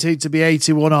guaranteed to be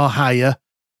 81 or higher,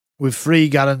 with 3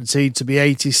 guaranteed to be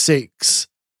 86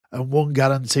 and 1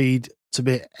 guaranteed to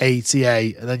be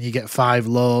 88. And then you get 5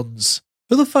 loans.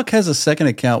 Who the fuck has a second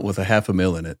account with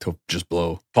 $500,000 in it to just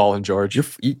blow? Paul and George.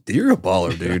 You're a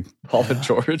baller, dude. Paul and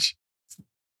George.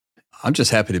 I'm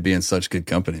just happy to be in such good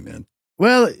company, man.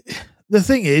 Well, the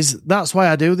thing is, that's why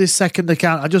I do this second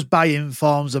account. I just buy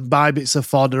informs and buy bits of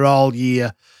fodder all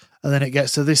year. And then it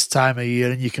gets to this time of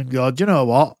year and you can go, do you know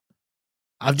what?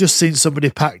 I've just seen somebody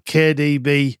pack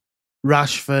KDB,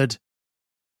 Rashford,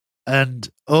 and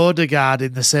Odegaard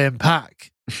in the same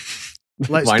pack.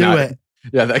 Let's Why do not? it.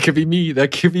 Yeah, that could be me.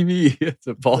 It's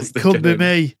a Paul's It could be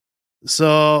me.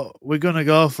 So we're going to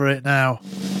go for it now.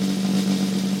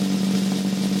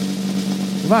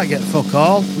 We might get fuck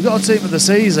all. We've got a team of the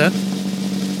season.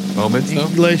 Moments,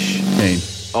 English. Kane.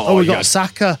 We got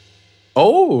Saka.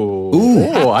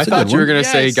 I thought you were going to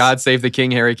say Yes. God save the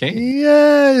King, Harry Kane.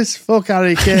 Yes, fuck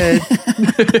Harry Kane.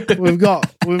 we've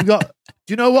got. Do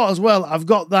you know what as well? I've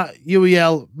got that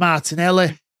UEL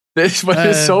Martinelli. This one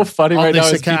is so funny on right now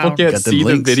this is people account. can't Got them see the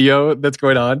links. video that's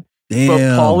going on. Damn.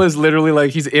 But Paul is literally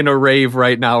like he's in a rave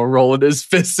right now, rolling his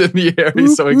fists in the air.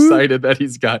 He's so excited that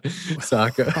he's got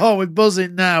Saka. Oh, we're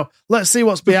buzzing now. Let's see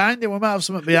what's behind him. We might have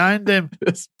something behind him.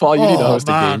 Paul, you need to Oh, host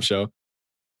a man. game show.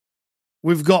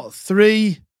 We've got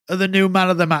 3 of the new man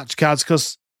of the match cards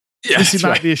because this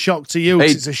might be a shock to you.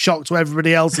 'Cause it's a shock to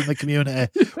everybody else in the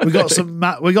community. We got some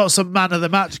man of the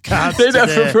match cards They today.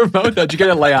 never promote that. Did you get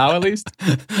a Leao at least?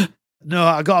 No,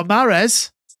 I got a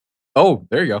Mahrez, Oh,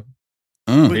 there you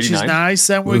go. which 89. is nice.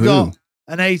 Then we've got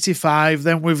an 85.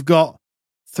 Then we've got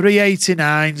 3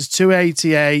 89s, 2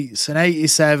 88s, an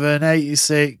 87,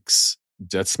 86.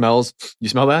 That smells. You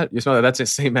smell that? You smell that? That's a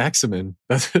St. Maximin.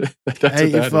 That's what that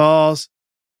is. 84s,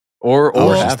 Or I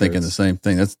was Havertz. just thinking the same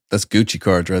thing. That's Gucci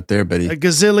cards right there, Betty. a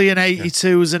gazillion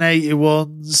 82s and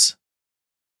 81s,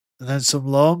 and then some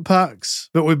loan packs.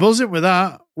 But we're buzzing with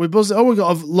that. We're buzzing. Oh, we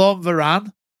got a loan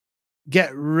Varane. Get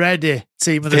ready,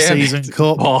 team of the Damn season it,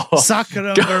 cup. Paul. Saka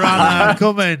and Varane are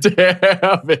coming.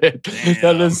 Damn it.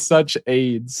 That is such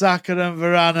AIDS. Saka and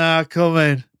Varane are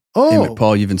coming. Damn Oh, it,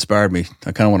 Paul, you've inspired me.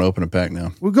 I kind of want to open a pack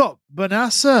now. we've got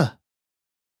Bonassa.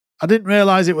 I didn't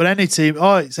realise it was any team.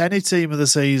 Oh, it's any team of the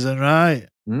season, right?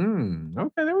 Okay,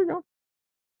 there we go.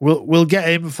 We'll get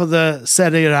him for the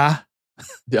Serie A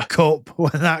Yeah. Cup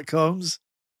when that comes.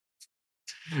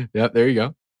 Yep, there you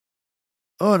go.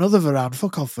 Oh, another Varane.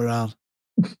 Fuck off, Varane.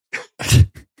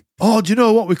 Oh, do you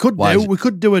know what we could Why do? is it- We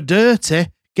could do a dirty,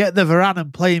 get the Varane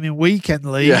and play him in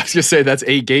weekend league. Yeah, I was going to say that's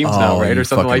 8 games now, Oh, right? you Or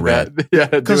something like fucking that.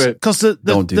 Yeah, do it. Because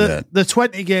Don't do that. the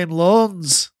 20 game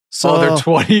loans. So, They're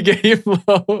 20 game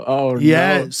low. Oh,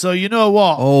 yeah. no. So you know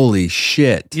what? Holy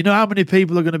shit. You know how many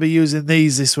people are going to be using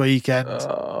these this weekend?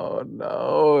 Oh,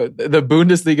 no. The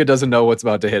Bundesliga doesn't know what's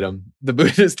about to hit them. The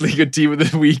Bundesliga team of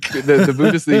the week, the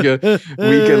Bundesliga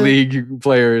weekend league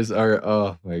players are,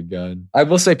 oh my God. I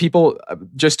will say, people,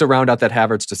 just to round out that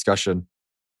Havertz discussion,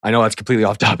 I know that's completely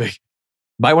off topic.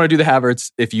 Might want to do the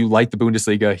Havertz if you like the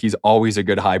Bundesliga. He's always a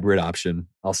good hybrid option.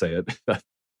 I'll say it. But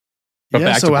Yeah,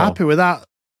 back so to we're Paul. happy with that.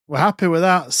 We're happy with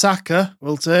that. Saka,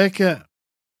 we'll take it.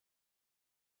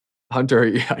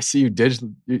 Hunter, I see you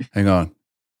digital. Hang on.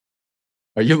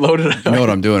 Are you loaded? You know what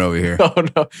I'm doing over here. Oh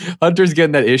no, Hunter's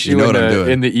getting that issue You know what I'm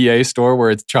doing. in the EA store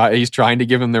where he's trying to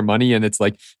give them their money and it's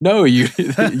like, no, you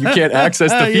can't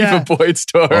access the Yeah. FIFA point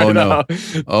store. Oh, no.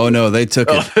 Oh, no. They took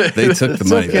it. They took the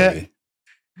money, Took it. baby.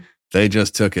 They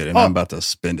just took it, and I'm about to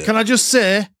spend it. Can I just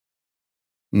say,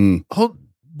 Mm.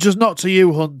 just not to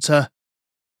you, Hunter,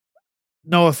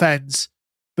 no offense,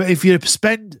 but if you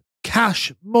spend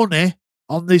cash money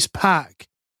on this pack,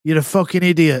 you're a fucking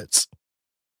idiot.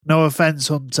 No offense,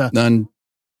 Hunter. None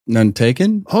None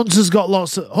taken? Hunter's got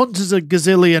Hunter's a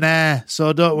gazillionaire,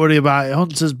 so don't worry about it.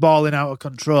 Hunter's balling out of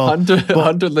control.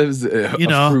 Hunter lives a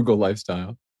frugal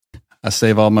lifestyle. I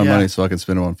save all my money so I can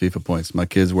spend it on FIFA points. My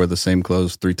kids wear the same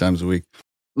clothes 3 times a week.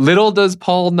 Little does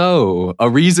Paul know, a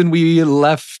reason we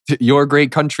left your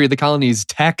great country of the colonies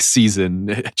tax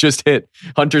season just hit.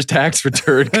 Hunter's tax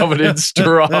return coming in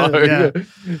strong. Yeah.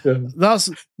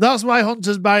 That's why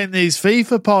Hunter's buying these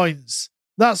FIFA points.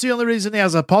 That's the only reason he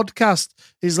has a podcast.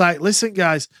 He's like, listen,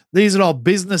 guys, these are all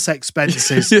business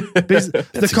expenses. That's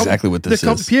exactly what this is. The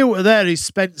computer there he's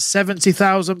spent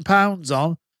 £70,000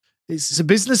 on. It's a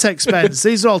business expense.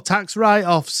 These are all tax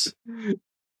write-offs.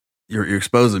 You're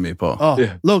exposing me, Paul. Oh,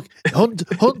 yeah. Look,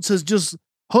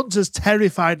 Hunter's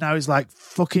terrified now. He's like,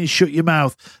 fucking shut your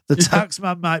mouth. The tax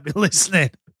man might be listening.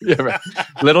 Yeah, right.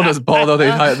 Little does Paul know they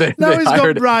hired. Now he's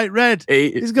got bright red.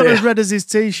 He's got as red as his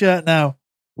t-shirt now.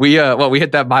 We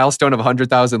hit that milestone of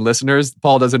 100,000 listeners.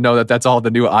 Paul doesn't know that that's all the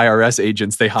new IRS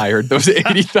agents they hired. Those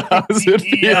 80,000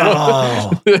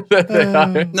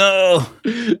 No,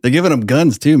 they're giving them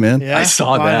guns too, man. Yeah, I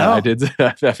saw that. I did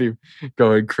that. You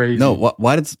going crazy? No,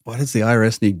 why does the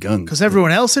IRS need guns? Because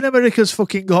everyone else in America's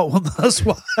fucking got one. That's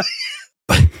why.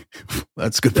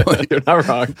 That's a good point. You're not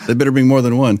wrong. They better bring more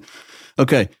than one.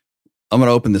 Okay, I'm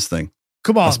gonna open this thing.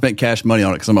 Come on. I spent cash money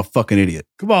on it because I'm a fucking idiot.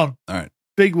 Come on. All right,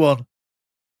 big one.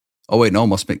 Oh wait, no, I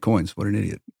almost spent coins. What an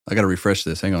idiot! I got to refresh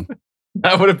this. Hang on.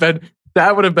 That would have been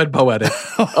poetic.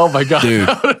 Oh my god, dude!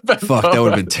 That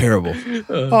would have been terrible.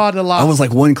 I'd have laughed. I was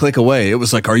like one click away. It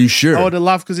was like, are you sure? I would have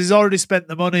laughed because he's already spent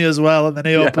the money as well, and then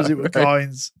he opens it with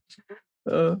coins.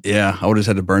 Yeah, I would have just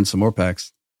had to burn some more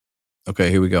packs. Okay,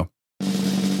 here we go. We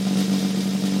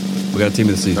got a team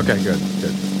of the season. Okay, good.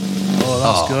 Oh,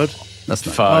 that's good. That's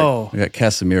not. Oh, we got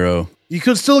Casemiro. You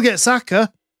could still get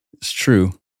Saka. It's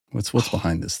true. What's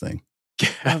behind this thing?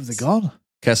 Where have they gone?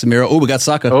 Casemiro. Oh, we got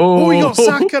Saka. Oh, we got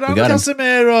Saka and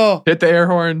Casemiro. Hit the air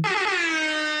horn.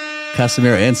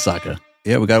 Casemiro and Saka.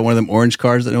 Yeah, we got one of them orange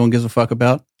cards that no one gives a fuck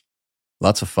about.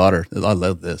 Lots of fodder. I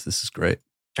love this. This is great.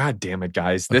 God damn it,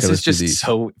 guys. This is just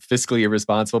so fiscally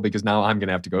irresponsible because now I'm going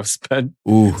to have to go spend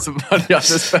some money on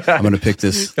this bag. I'm going to pick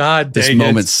this. God dang this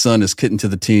moment, Son is getting to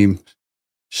the team.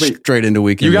 Straight into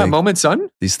weekend. You got Moment Son?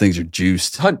 These things are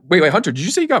juiced. Wait, Hunter, did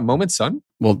you say you got Moment Son?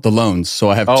 Well, the loans. So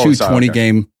I have 20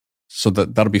 game. So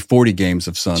that'll be 40 games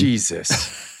of Sun. Jesus.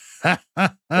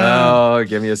 Oh,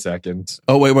 give me a second.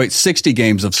 Oh, wait. 60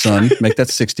 games of Sun. Make that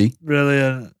 60.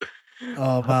 Brilliant.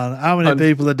 Oh, man. How many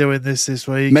people are doing this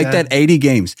week? Make that 80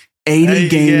 games. 80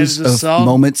 games of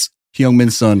Moments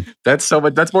Heung-min Son. That's so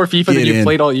much. That's more FIFA than you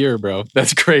played all year, bro.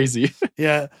 That's crazy.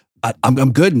 Yeah.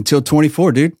 I'm good until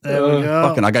 24, dude. There we go.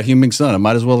 Fucking, I got Heung-min Son. I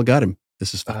might as well have got him.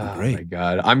 This is fucking great. Oh my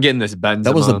god, I'm getting this Benzema.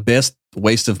 That was the best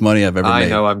waste of money I've ever made. I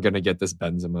know I'm gonna get this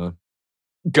Benzema.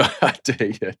 God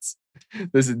dang it!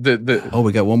 This is the. Oh,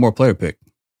 we got one more player pick.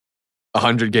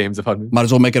 100 games of 100. Might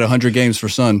as well make it 100 games for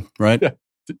Son, right? Yeah.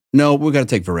 No, we got to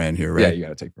take Varane here, right? Yeah, you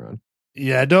got to take Varane.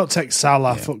 Yeah, don't take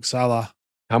Salah. Yeah. Fuck Salah.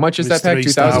 How much is that pack?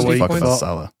 2,000 points.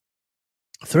 Salah.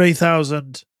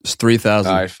 3,000. It's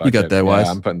 3,000. You got that, Wise?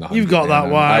 Yeah, I'm putting the. You've got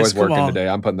that, Wise. I was working today.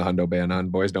 I'm putting the hundo ban on,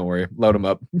 boys. Don't worry. Load them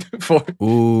up.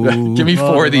 Ooh. Give me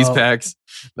 4 of these packs.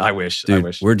 I wish. Dude, I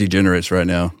wish. We're degenerates right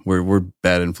now. We're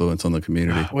bad influence on the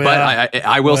community. But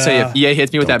I will say, if EA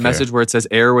hits me with that message where it says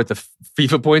error with the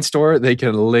FIFA point store, they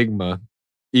can ligma.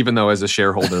 Even though as a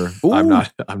shareholder, I'm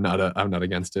not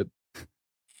against it.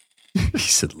 He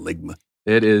said ligma.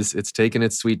 It's taking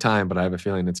its sweet time, but I have a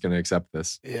feeling it's going to accept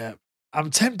this. Yeah. I'm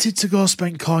tempted to go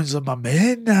spend coins on my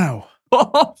main now.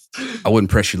 I wouldn't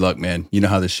press your luck, man. You know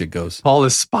how this shit goes. Paul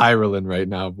is spiraling right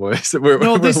now, boys. Do you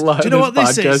know what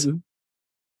this is?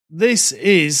 This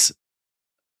is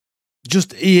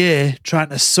just EA trying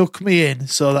to suck me in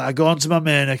so that I go onto my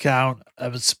main account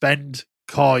and spend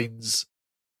coins.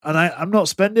 And I'm not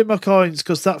spending my coins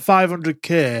because that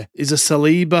 500k is a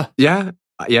Saliba. Yeah.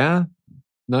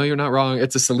 No, you're not wrong.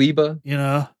 It's a Saliba. You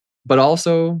know. But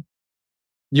also,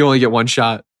 you only get one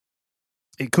shot.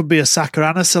 It could be a Saka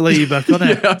and a Saliba, couldn't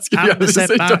it? Yeah,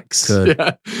 max. Could.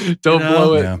 Don't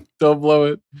blow it. Yeah. Don't blow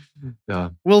it. Yeah.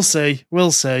 We'll see. All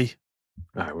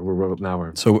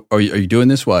right, So are you doing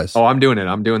this, Wise? Oh, I'm doing it.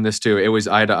 I'm doing this too.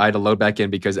 I had to load back in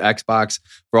because Xbox,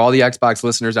 for all the Xbox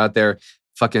listeners out there,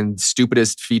 fucking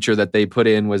stupidest feature that they put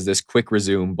in was this quick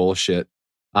resume bullshit.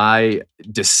 I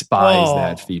despise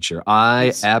that feature.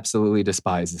 I absolutely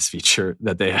despise this feature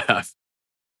that they have.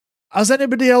 Has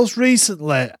anybody else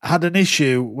recently had an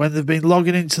issue when they've been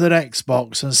logging into their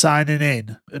Xbox and signing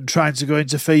in and trying to go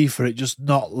into FIFA, it just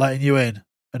not letting you in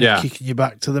and kicking you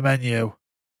back to the menu?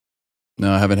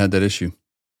 No, I haven't had that issue.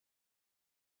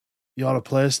 You're a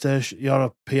PlayStation, you're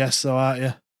a PS though, aren't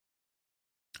you?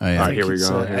 Oh, yeah. All right, here we It's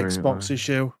go. an Here we Xbox go.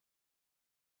 issue.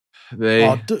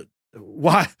 They.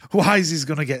 Why is he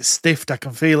going to get stiffed? I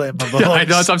can feel it in my bones. I know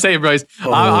that's what I'm saying, Bryce.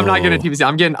 I'm not getting a TVC.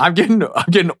 I'm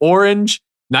getting orange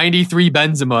 93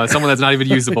 Benzema, someone that's not even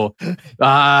usable.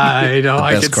 I know.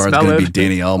 I Best can card's smell going to it. be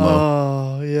Danny Almo.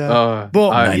 Oh yeah,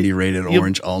 but 90 rated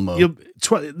orange Almo. The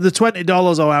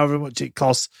 $20 or however much it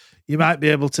costs, you might be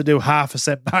able to do half a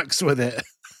cent max with it.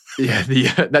 Yeah,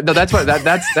 that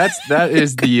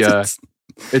is the.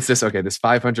 It's this this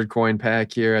 500 coin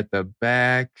pack here at the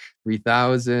back,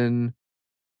 3,000.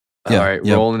 All right,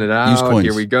 rolling it out.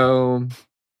 Here we go.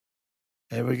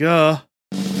 Here we go.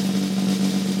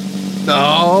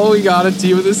 Oh, we got a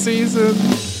team of the season.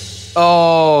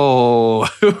 Oh,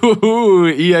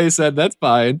 EA said that's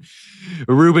fine.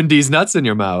 Ruben D's nuts in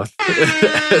your mouth. Oh,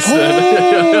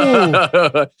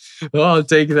 I'll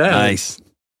take that. Nice.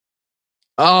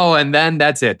 Oh, and then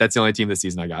that's it. That's the only team this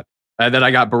season I got. And then I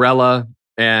got Barella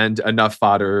and enough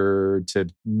fodder to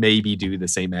maybe do the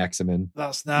same Maximin.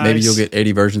 That's nice. Maybe you'll get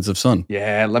 80 versions of Sun.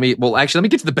 Yeah, let me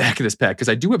get to the back of this pack because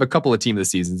I do have a couple of team of the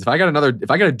seasons. If I got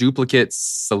a duplicate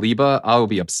Saliba, I'll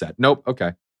be upset. Nope.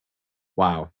 Okay.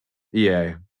 Wow.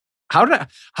 EA. How are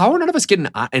none of us getting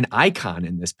an icon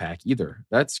in this pack either?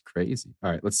 That's crazy.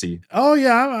 All right, let's see. Oh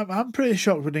yeah, I'm pretty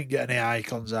shocked we didn't get any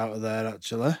icons out of there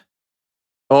actually.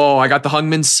 Oh, I got the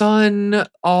Hungman Sun.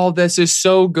 Oh, this is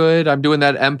so good. I'm doing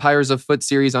that Empires of FUT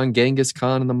series on Genghis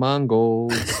Khan and the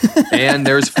Mongols. And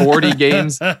there's 40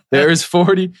 games. There's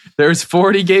 40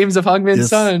 games of Hungman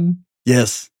Sun.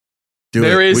 Yes.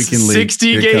 There is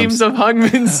 60 games of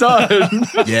Hungman Sun.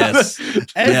 Yes.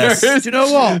 Yes. Do you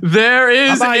know what? There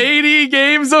is 80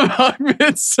 games of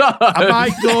Hungman Sun. I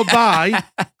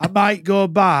might go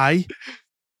buy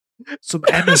some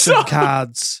Emerson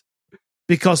cards.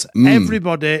 Because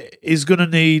everybody is going to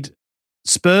need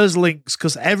Spurs links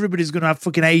because everybody's going to have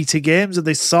fucking 80 games of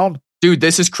this Son. Dude,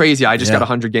 this is crazy. I just got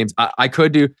 100 games. I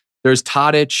could do, there's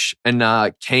Tadic and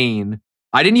Kane.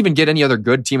 I didn't even get any other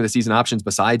good team of the season options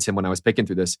besides him when I was picking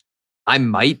through this. I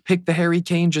might pick the Harry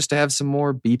Kane just to have some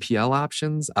more BPL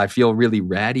options. I feel really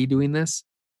ratty doing this.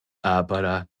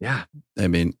 But yeah. I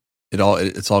mean,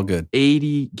 it's all good.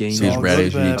 80 games. See as ratty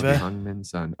as you need to be. Hungman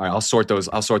Sun. All right, I'll sort those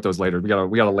later. We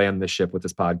gotta land this ship with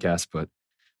this podcast, but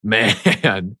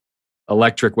man,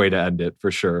 electric way to end it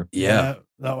for sure. Yeah.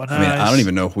 That one. I mean, I don't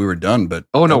even know if we were done, but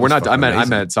oh no, we're not. I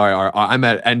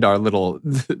meant end our little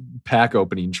pack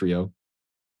opening trio.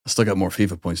 I still got more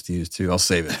FIFA points to use too. I'll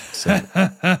save it.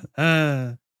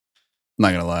 I'm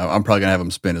not gonna lie. I'm probably gonna have them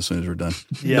spin as soon as we're done.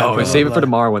 Yeah, no, save it for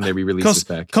tomorrow when they re-release this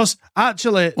pack. Because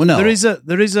actually, there is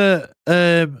a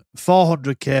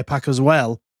 400k pack as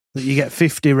well that you get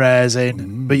 50 rares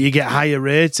in, but you get higher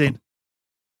rating.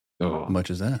 Oh, how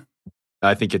much is that?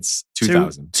 I think it's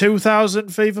 2,000. 2,000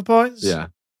 FIFA points. Yeah.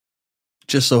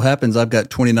 Just so happens I've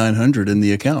got 2,900 in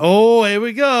the account. Oh, here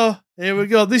we go.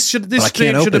 This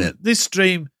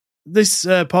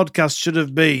podcast should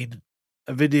have been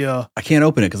a video. I can't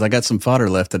open it because I got some fodder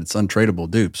left that it's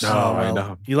untradeable dupes. I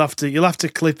know. You'll have to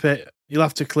clip it. You'll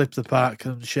have to clip the pack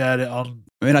and share it on.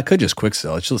 I mean, I could just quick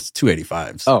sell. It's just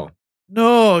 285s. Oh.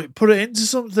 No, put it into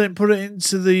something. Put it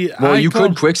into the Well, you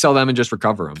could quick sell them and just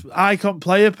recover them. Icon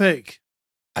player pick.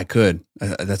 I could.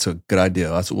 That's a good idea.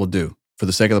 That's what we'll do. For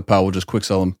the sake of the pile, we'll just quick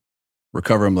sell them,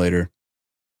 recover them later.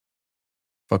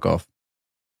 Fuck off.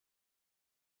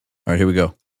 All right, here we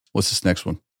go. What's this next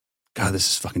one? God, this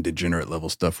is fucking degenerate level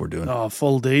stuff we're doing. Oh,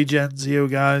 full degens, you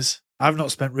guys. I've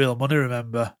not spent real money,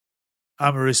 remember.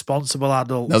 I'm a responsible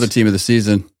adult. Another team of the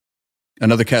season.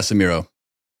 Another Casemiro.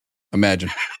 Imagine.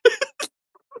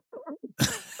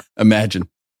 Imagine.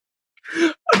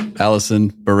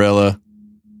 Allison, Barella,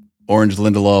 Orange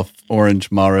Lindelof, Orange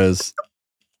Mahrez,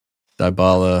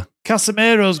 Dybala.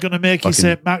 Casemiro's going to make you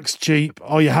say Max cheap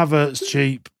or you Havertz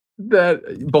cheap.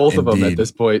 That both of them at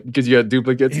this point because you got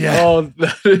duplicates. Yeah. Oh,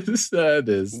 that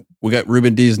is. We got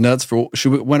Ruben D's nuts for.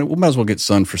 We might as well get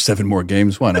Son for 7 more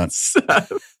games. Why not?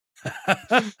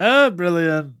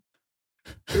 Brilliant.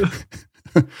 I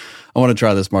want to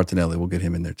try this Martinelli. We'll get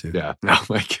him in there too. Yeah. Oh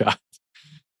my god.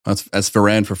 That's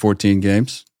Varane for 14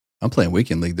 games. I'm playing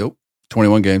weekend league though.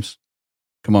 21 games.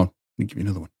 Come on, let me give you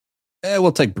another one.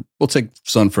 We'll take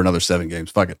Son for another 7 games.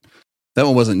 Fuck it. That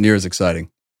one wasn't near as exciting.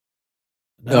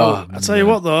 No, I'll tell you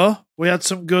what though, we had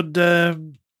some good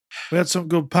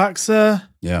packs there.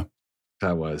 Yeah,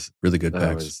 that was really good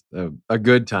packs. Was a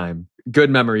good time, good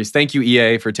memories. Thank you,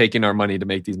 EA, for taking our money to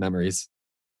make these memories.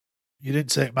 You didn't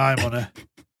take my money,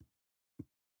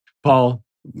 Paul.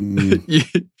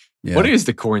 Yeah. What is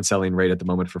the corn selling rate at the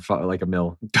moment for like a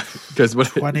mil? Because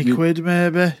 20 quid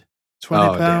maybe, £20.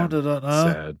 I don't know.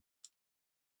 Sad.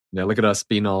 Yeah, look at us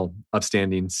being all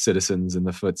upstanding citizens in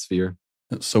the FUT sphere.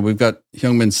 So we've got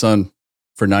Heung-min Son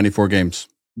for 94 games.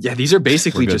 Yeah, these are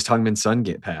basically just Heung-min Son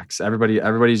packs.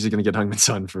 Everybody's going to get Heung-min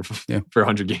Son for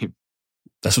 100 games.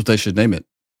 That's what they should name it.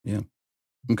 Yeah.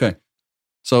 Okay.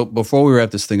 So before we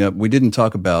wrap this thing up, we didn't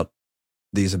talk about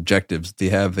these objectives. They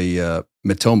have a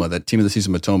Matoma, that team of the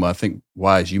season Matoma. I think,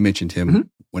 Wise, you mentioned him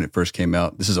when it first came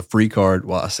out. This is a free card.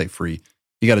 Well, I say free.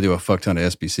 You got to do a fuck ton of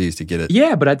SBCs to get it.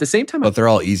 Yeah, but at the same time, but they're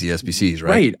all easy SBCs, right?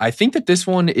 Right. I think that this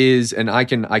one is, and I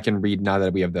can read now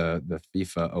that we have the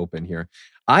FIFA open here.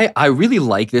 I really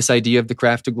like this idea of the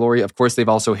Craft to Glory. Of course, they've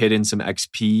also hidden some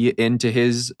XP into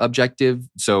his objective.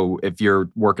 So if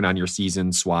you're working on your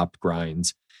season swap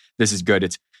grinds, this is good.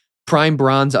 It's Prime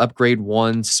Bronze upgrade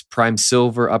once, Prime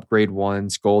Silver upgrade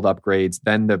once, Gold upgrades,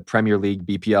 then the Premier League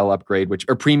BPL upgrade,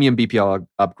 or Premium BPL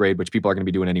upgrade, which people are going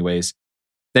to be doing anyways.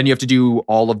 Then you have to do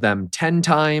all of them 10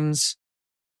 times,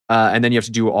 and then you have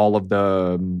to do all of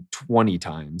them 20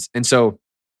 times. And so,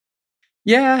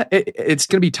 yeah, it's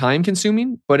going to be time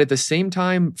consuming, but at the same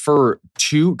time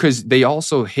because they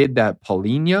also hid that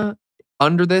Paulinho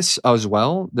under this as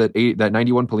well, that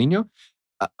 91 Paulinho.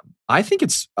 I think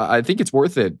it's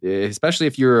worth it, especially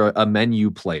if you're a menu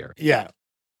player. Yeah.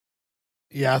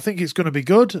 Yeah, I think it's going to be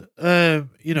good.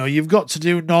 You've got to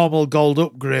do normal gold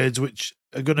upgrades, which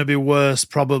are going to be worse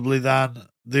probably than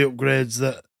the upgrades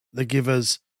that they give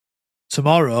us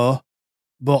tomorrow,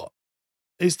 but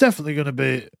it's definitely going to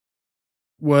be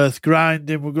worth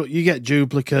grinding. You get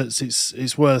duplicates.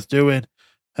 It's worth doing,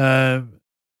 and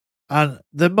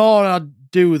the more I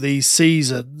do these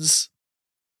seasons,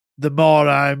 the more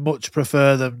I much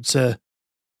prefer them to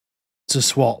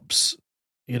swaps.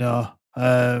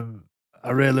 I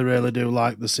really, really do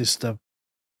like the system.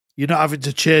 You're not having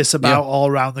to chase about all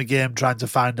around the game trying to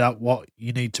find out what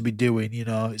you need to be doing.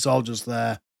 It's all just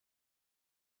there.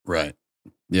 Right.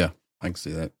 Yeah, I can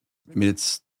see that. I mean,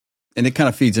 it kind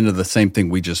of feeds into the same thing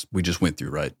we just went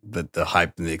through, right? The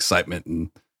hype and the excitement and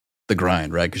the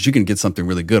grind, right? Because you can get something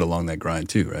really good along that grind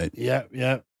too, right? Yeah,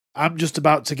 yeah. I'm just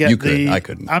about to get I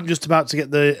couldn't. I'm just about to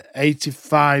get the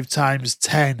 85 times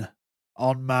 10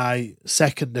 on my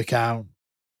second account.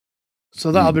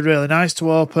 So that'll be really nice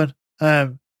to open.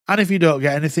 And if you don't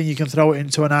get anything, you can throw it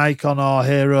into an icon or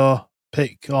hero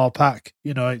pick or pack.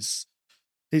 It's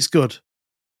good.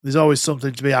 There's always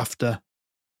something to be after.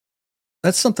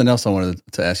 That's something else I wanted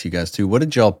to ask you guys too. What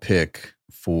did y'all pick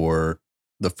for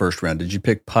the first round? Did you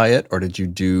pick Payet or did you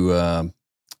do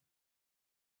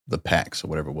the packs or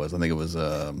whatever it was? I think it was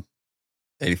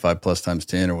 85 plus times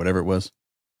 10 or whatever it was.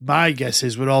 My guess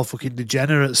is we're all fucking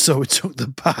degenerates, so we took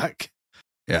the pack.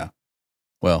 Yeah.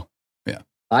 Well, yeah.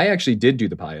 I actually did do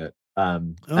the Payet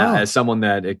as someone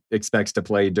that expects to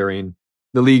play during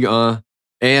the league.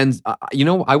 And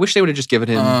I wish they would have just given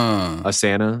him a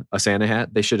Santa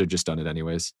hat. They should have just done it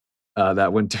anyways.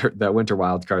 That winter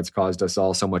wild cards caused us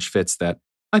all so much fits that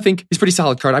I think he's a pretty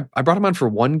solid card. I brought him on for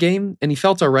one game and he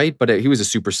felt all right, but he was a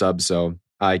super sub, so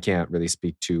I can't really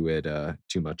speak to it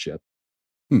too much yet.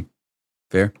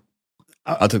 Fair.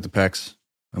 I took the packs.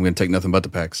 I'm going to take nothing but the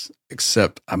packs,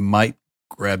 except I might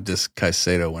grab this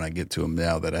Caicedo when I get to him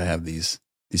now that I have these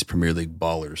Premier League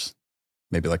ballers.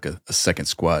 Maybe like a second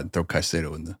squad, throw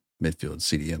Caicedo in the midfield,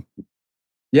 CDM.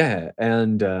 Yeah,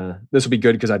 and this will be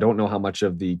good because I don't know how much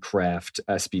of the craft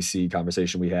SBC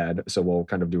conversation we had, so we'll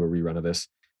kind of do a rerun of this.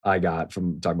 I got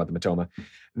from talking about the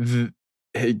Matoma.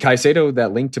 Caicedo,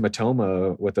 that link to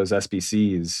Matoma with those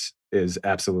SBCs is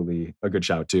absolutely a good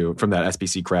shout too. From that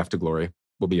SBC Craft to Glory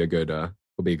will be a good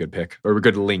pick, or a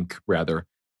good link rather.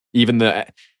 Even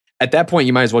at that point,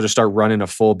 you might as well just start running a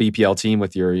full BPL team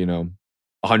with your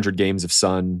 100 games of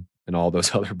Sun and all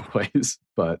those other boys.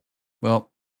 But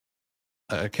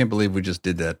I can't believe we just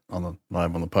did that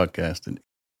live on the podcast and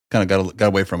kind of got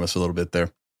away from us a little bit there.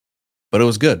 But it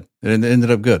was good. It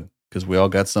ended up good because we all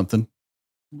got something,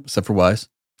 except for Wise.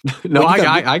 No,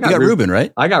 I got Ruben,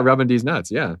 right? I got Ruben D's nuts,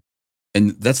 yeah.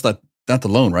 And that's not the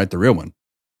loan, right? The real one.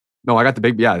 No, I got the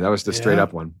big, that was the straight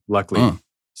up one, luckily.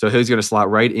 So he's going to slot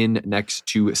right in next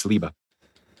to Saliba.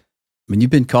 I mean, you've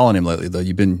been calling him lately, though.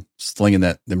 You've been slinging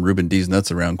them Ruben D's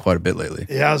nuts around quite a bit lately.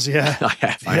 Yes, yeah. I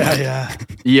have. Yeah.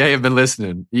 Yeah, I've been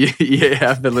listening. Yeah,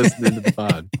 I've been listening to the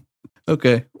pod.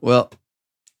 Okay, well,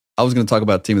 I was going to talk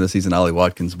about team of the season, Ollie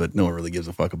Watkins, but no one really gives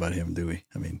a fuck about him, do we?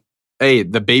 I mean, hey,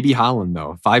 the baby Holland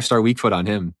though, 5-star weak foot on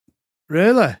him.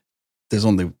 Really? There's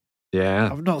only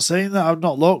I've not seen that. I've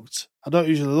not looked. I don't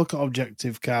usually look at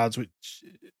objective cards, which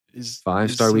is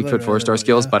 5-star weak foot, 4-star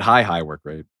skills, but high work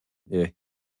rate. Yeah.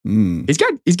 Mm.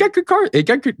 He's got good card. He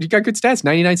got good stats.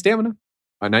 99 stamina.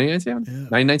 99 stamina. Yeah.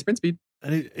 99 sprint speed.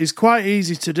 And he's quite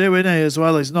easy to do, isn't he, as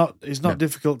well? He's not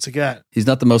difficult to get. He's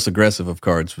not the most aggressive of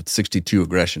cards with 62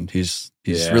 aggression. He's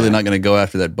really not going to go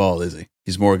after that ball, is he?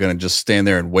 He's more going to just stand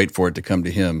there and wait for it to come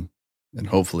to him, and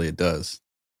hopefully it does.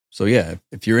 So, yeah,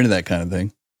 if you're into that kind of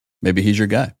thing, maybe he's your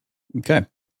guy. Okay.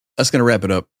 That's going to wrap it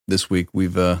up this week.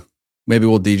 We've maybe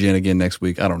we'll DGen again next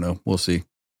week. I don't know. We'll see.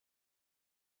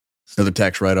 Another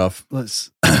tax write-off.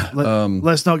 Let's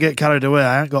not get carried away.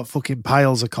 I ain't got fucking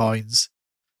piles of coins.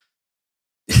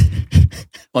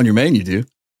 On your main, you do.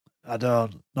 I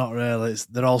don't. Not really.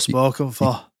 They're all spoken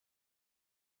for.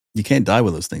 You can't die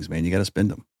with those things, man. You got to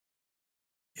spend them.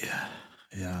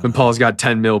 Yeah. When Paul's got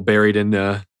 10 mil buried in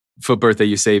FUT Birthday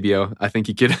Eusebio, I think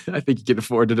he could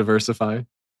afford to diversify.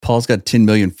 Paul's got 10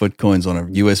 million FUT coins on a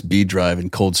USB drive in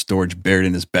cold storage buried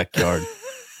in his backyard.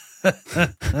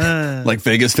 Like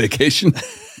Vegas vacation.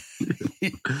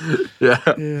 Yeah.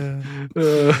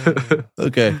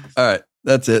 Okay. All right.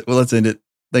 That's it. Well, let's end it.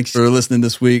 Thanks for listening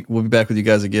this week. We'll be back with you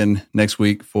guys again next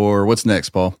week for what's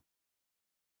next, Paul?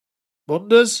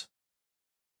 Bunders.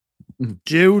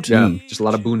 Jude. Yeah, just a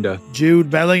lot of bunda. Jude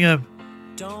Bellingham.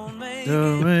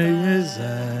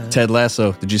 Ted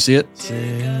Lasso. Did you see it?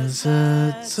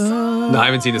 No, I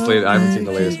haven't seen this latest. I haven't seen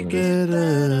the latest one.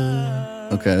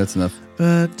 Okay, that's enough.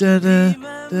 Yeah,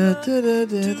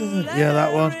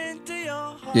 that one.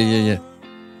 Yeah.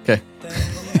 Okay.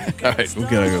 All right, we're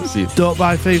gonna go see you. Don't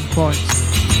buy FIFA points.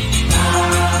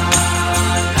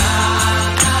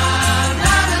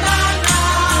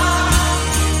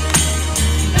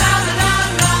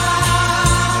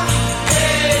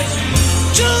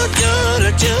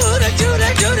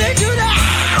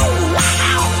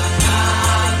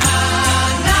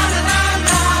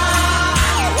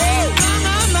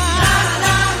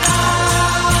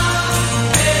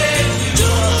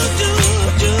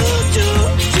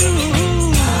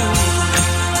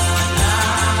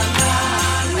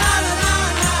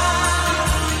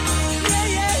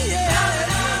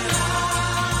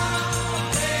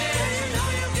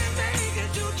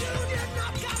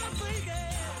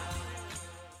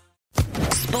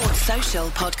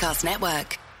 Podcast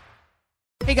Network.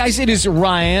 Hey guys, it is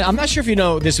Ryan. I'm not sure if you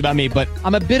know this about me, but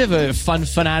I'm a bit of a fun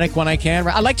fanatic when I can.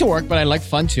 I like to work, but I like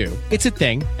fun too. It's a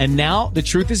thing. And now the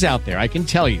truth is out there. I can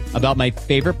tell you about my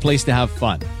favorite place to have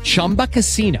fun. Chumba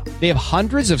Casino. They have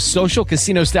hundreds of social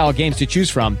casino style games to choose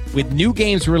from with new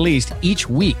games released each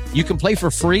week. You can play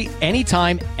for free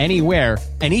anytime, anywhere.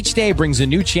 And each day brings a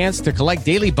new chance to collect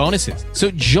daily bonuses. So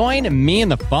join me in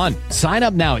the fun. Sign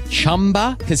up now at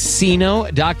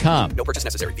ChumbaCasino.com. No purchase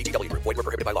necessary. VGW Group. Void where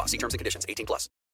prohibited by law. See terms and conditions. 18+.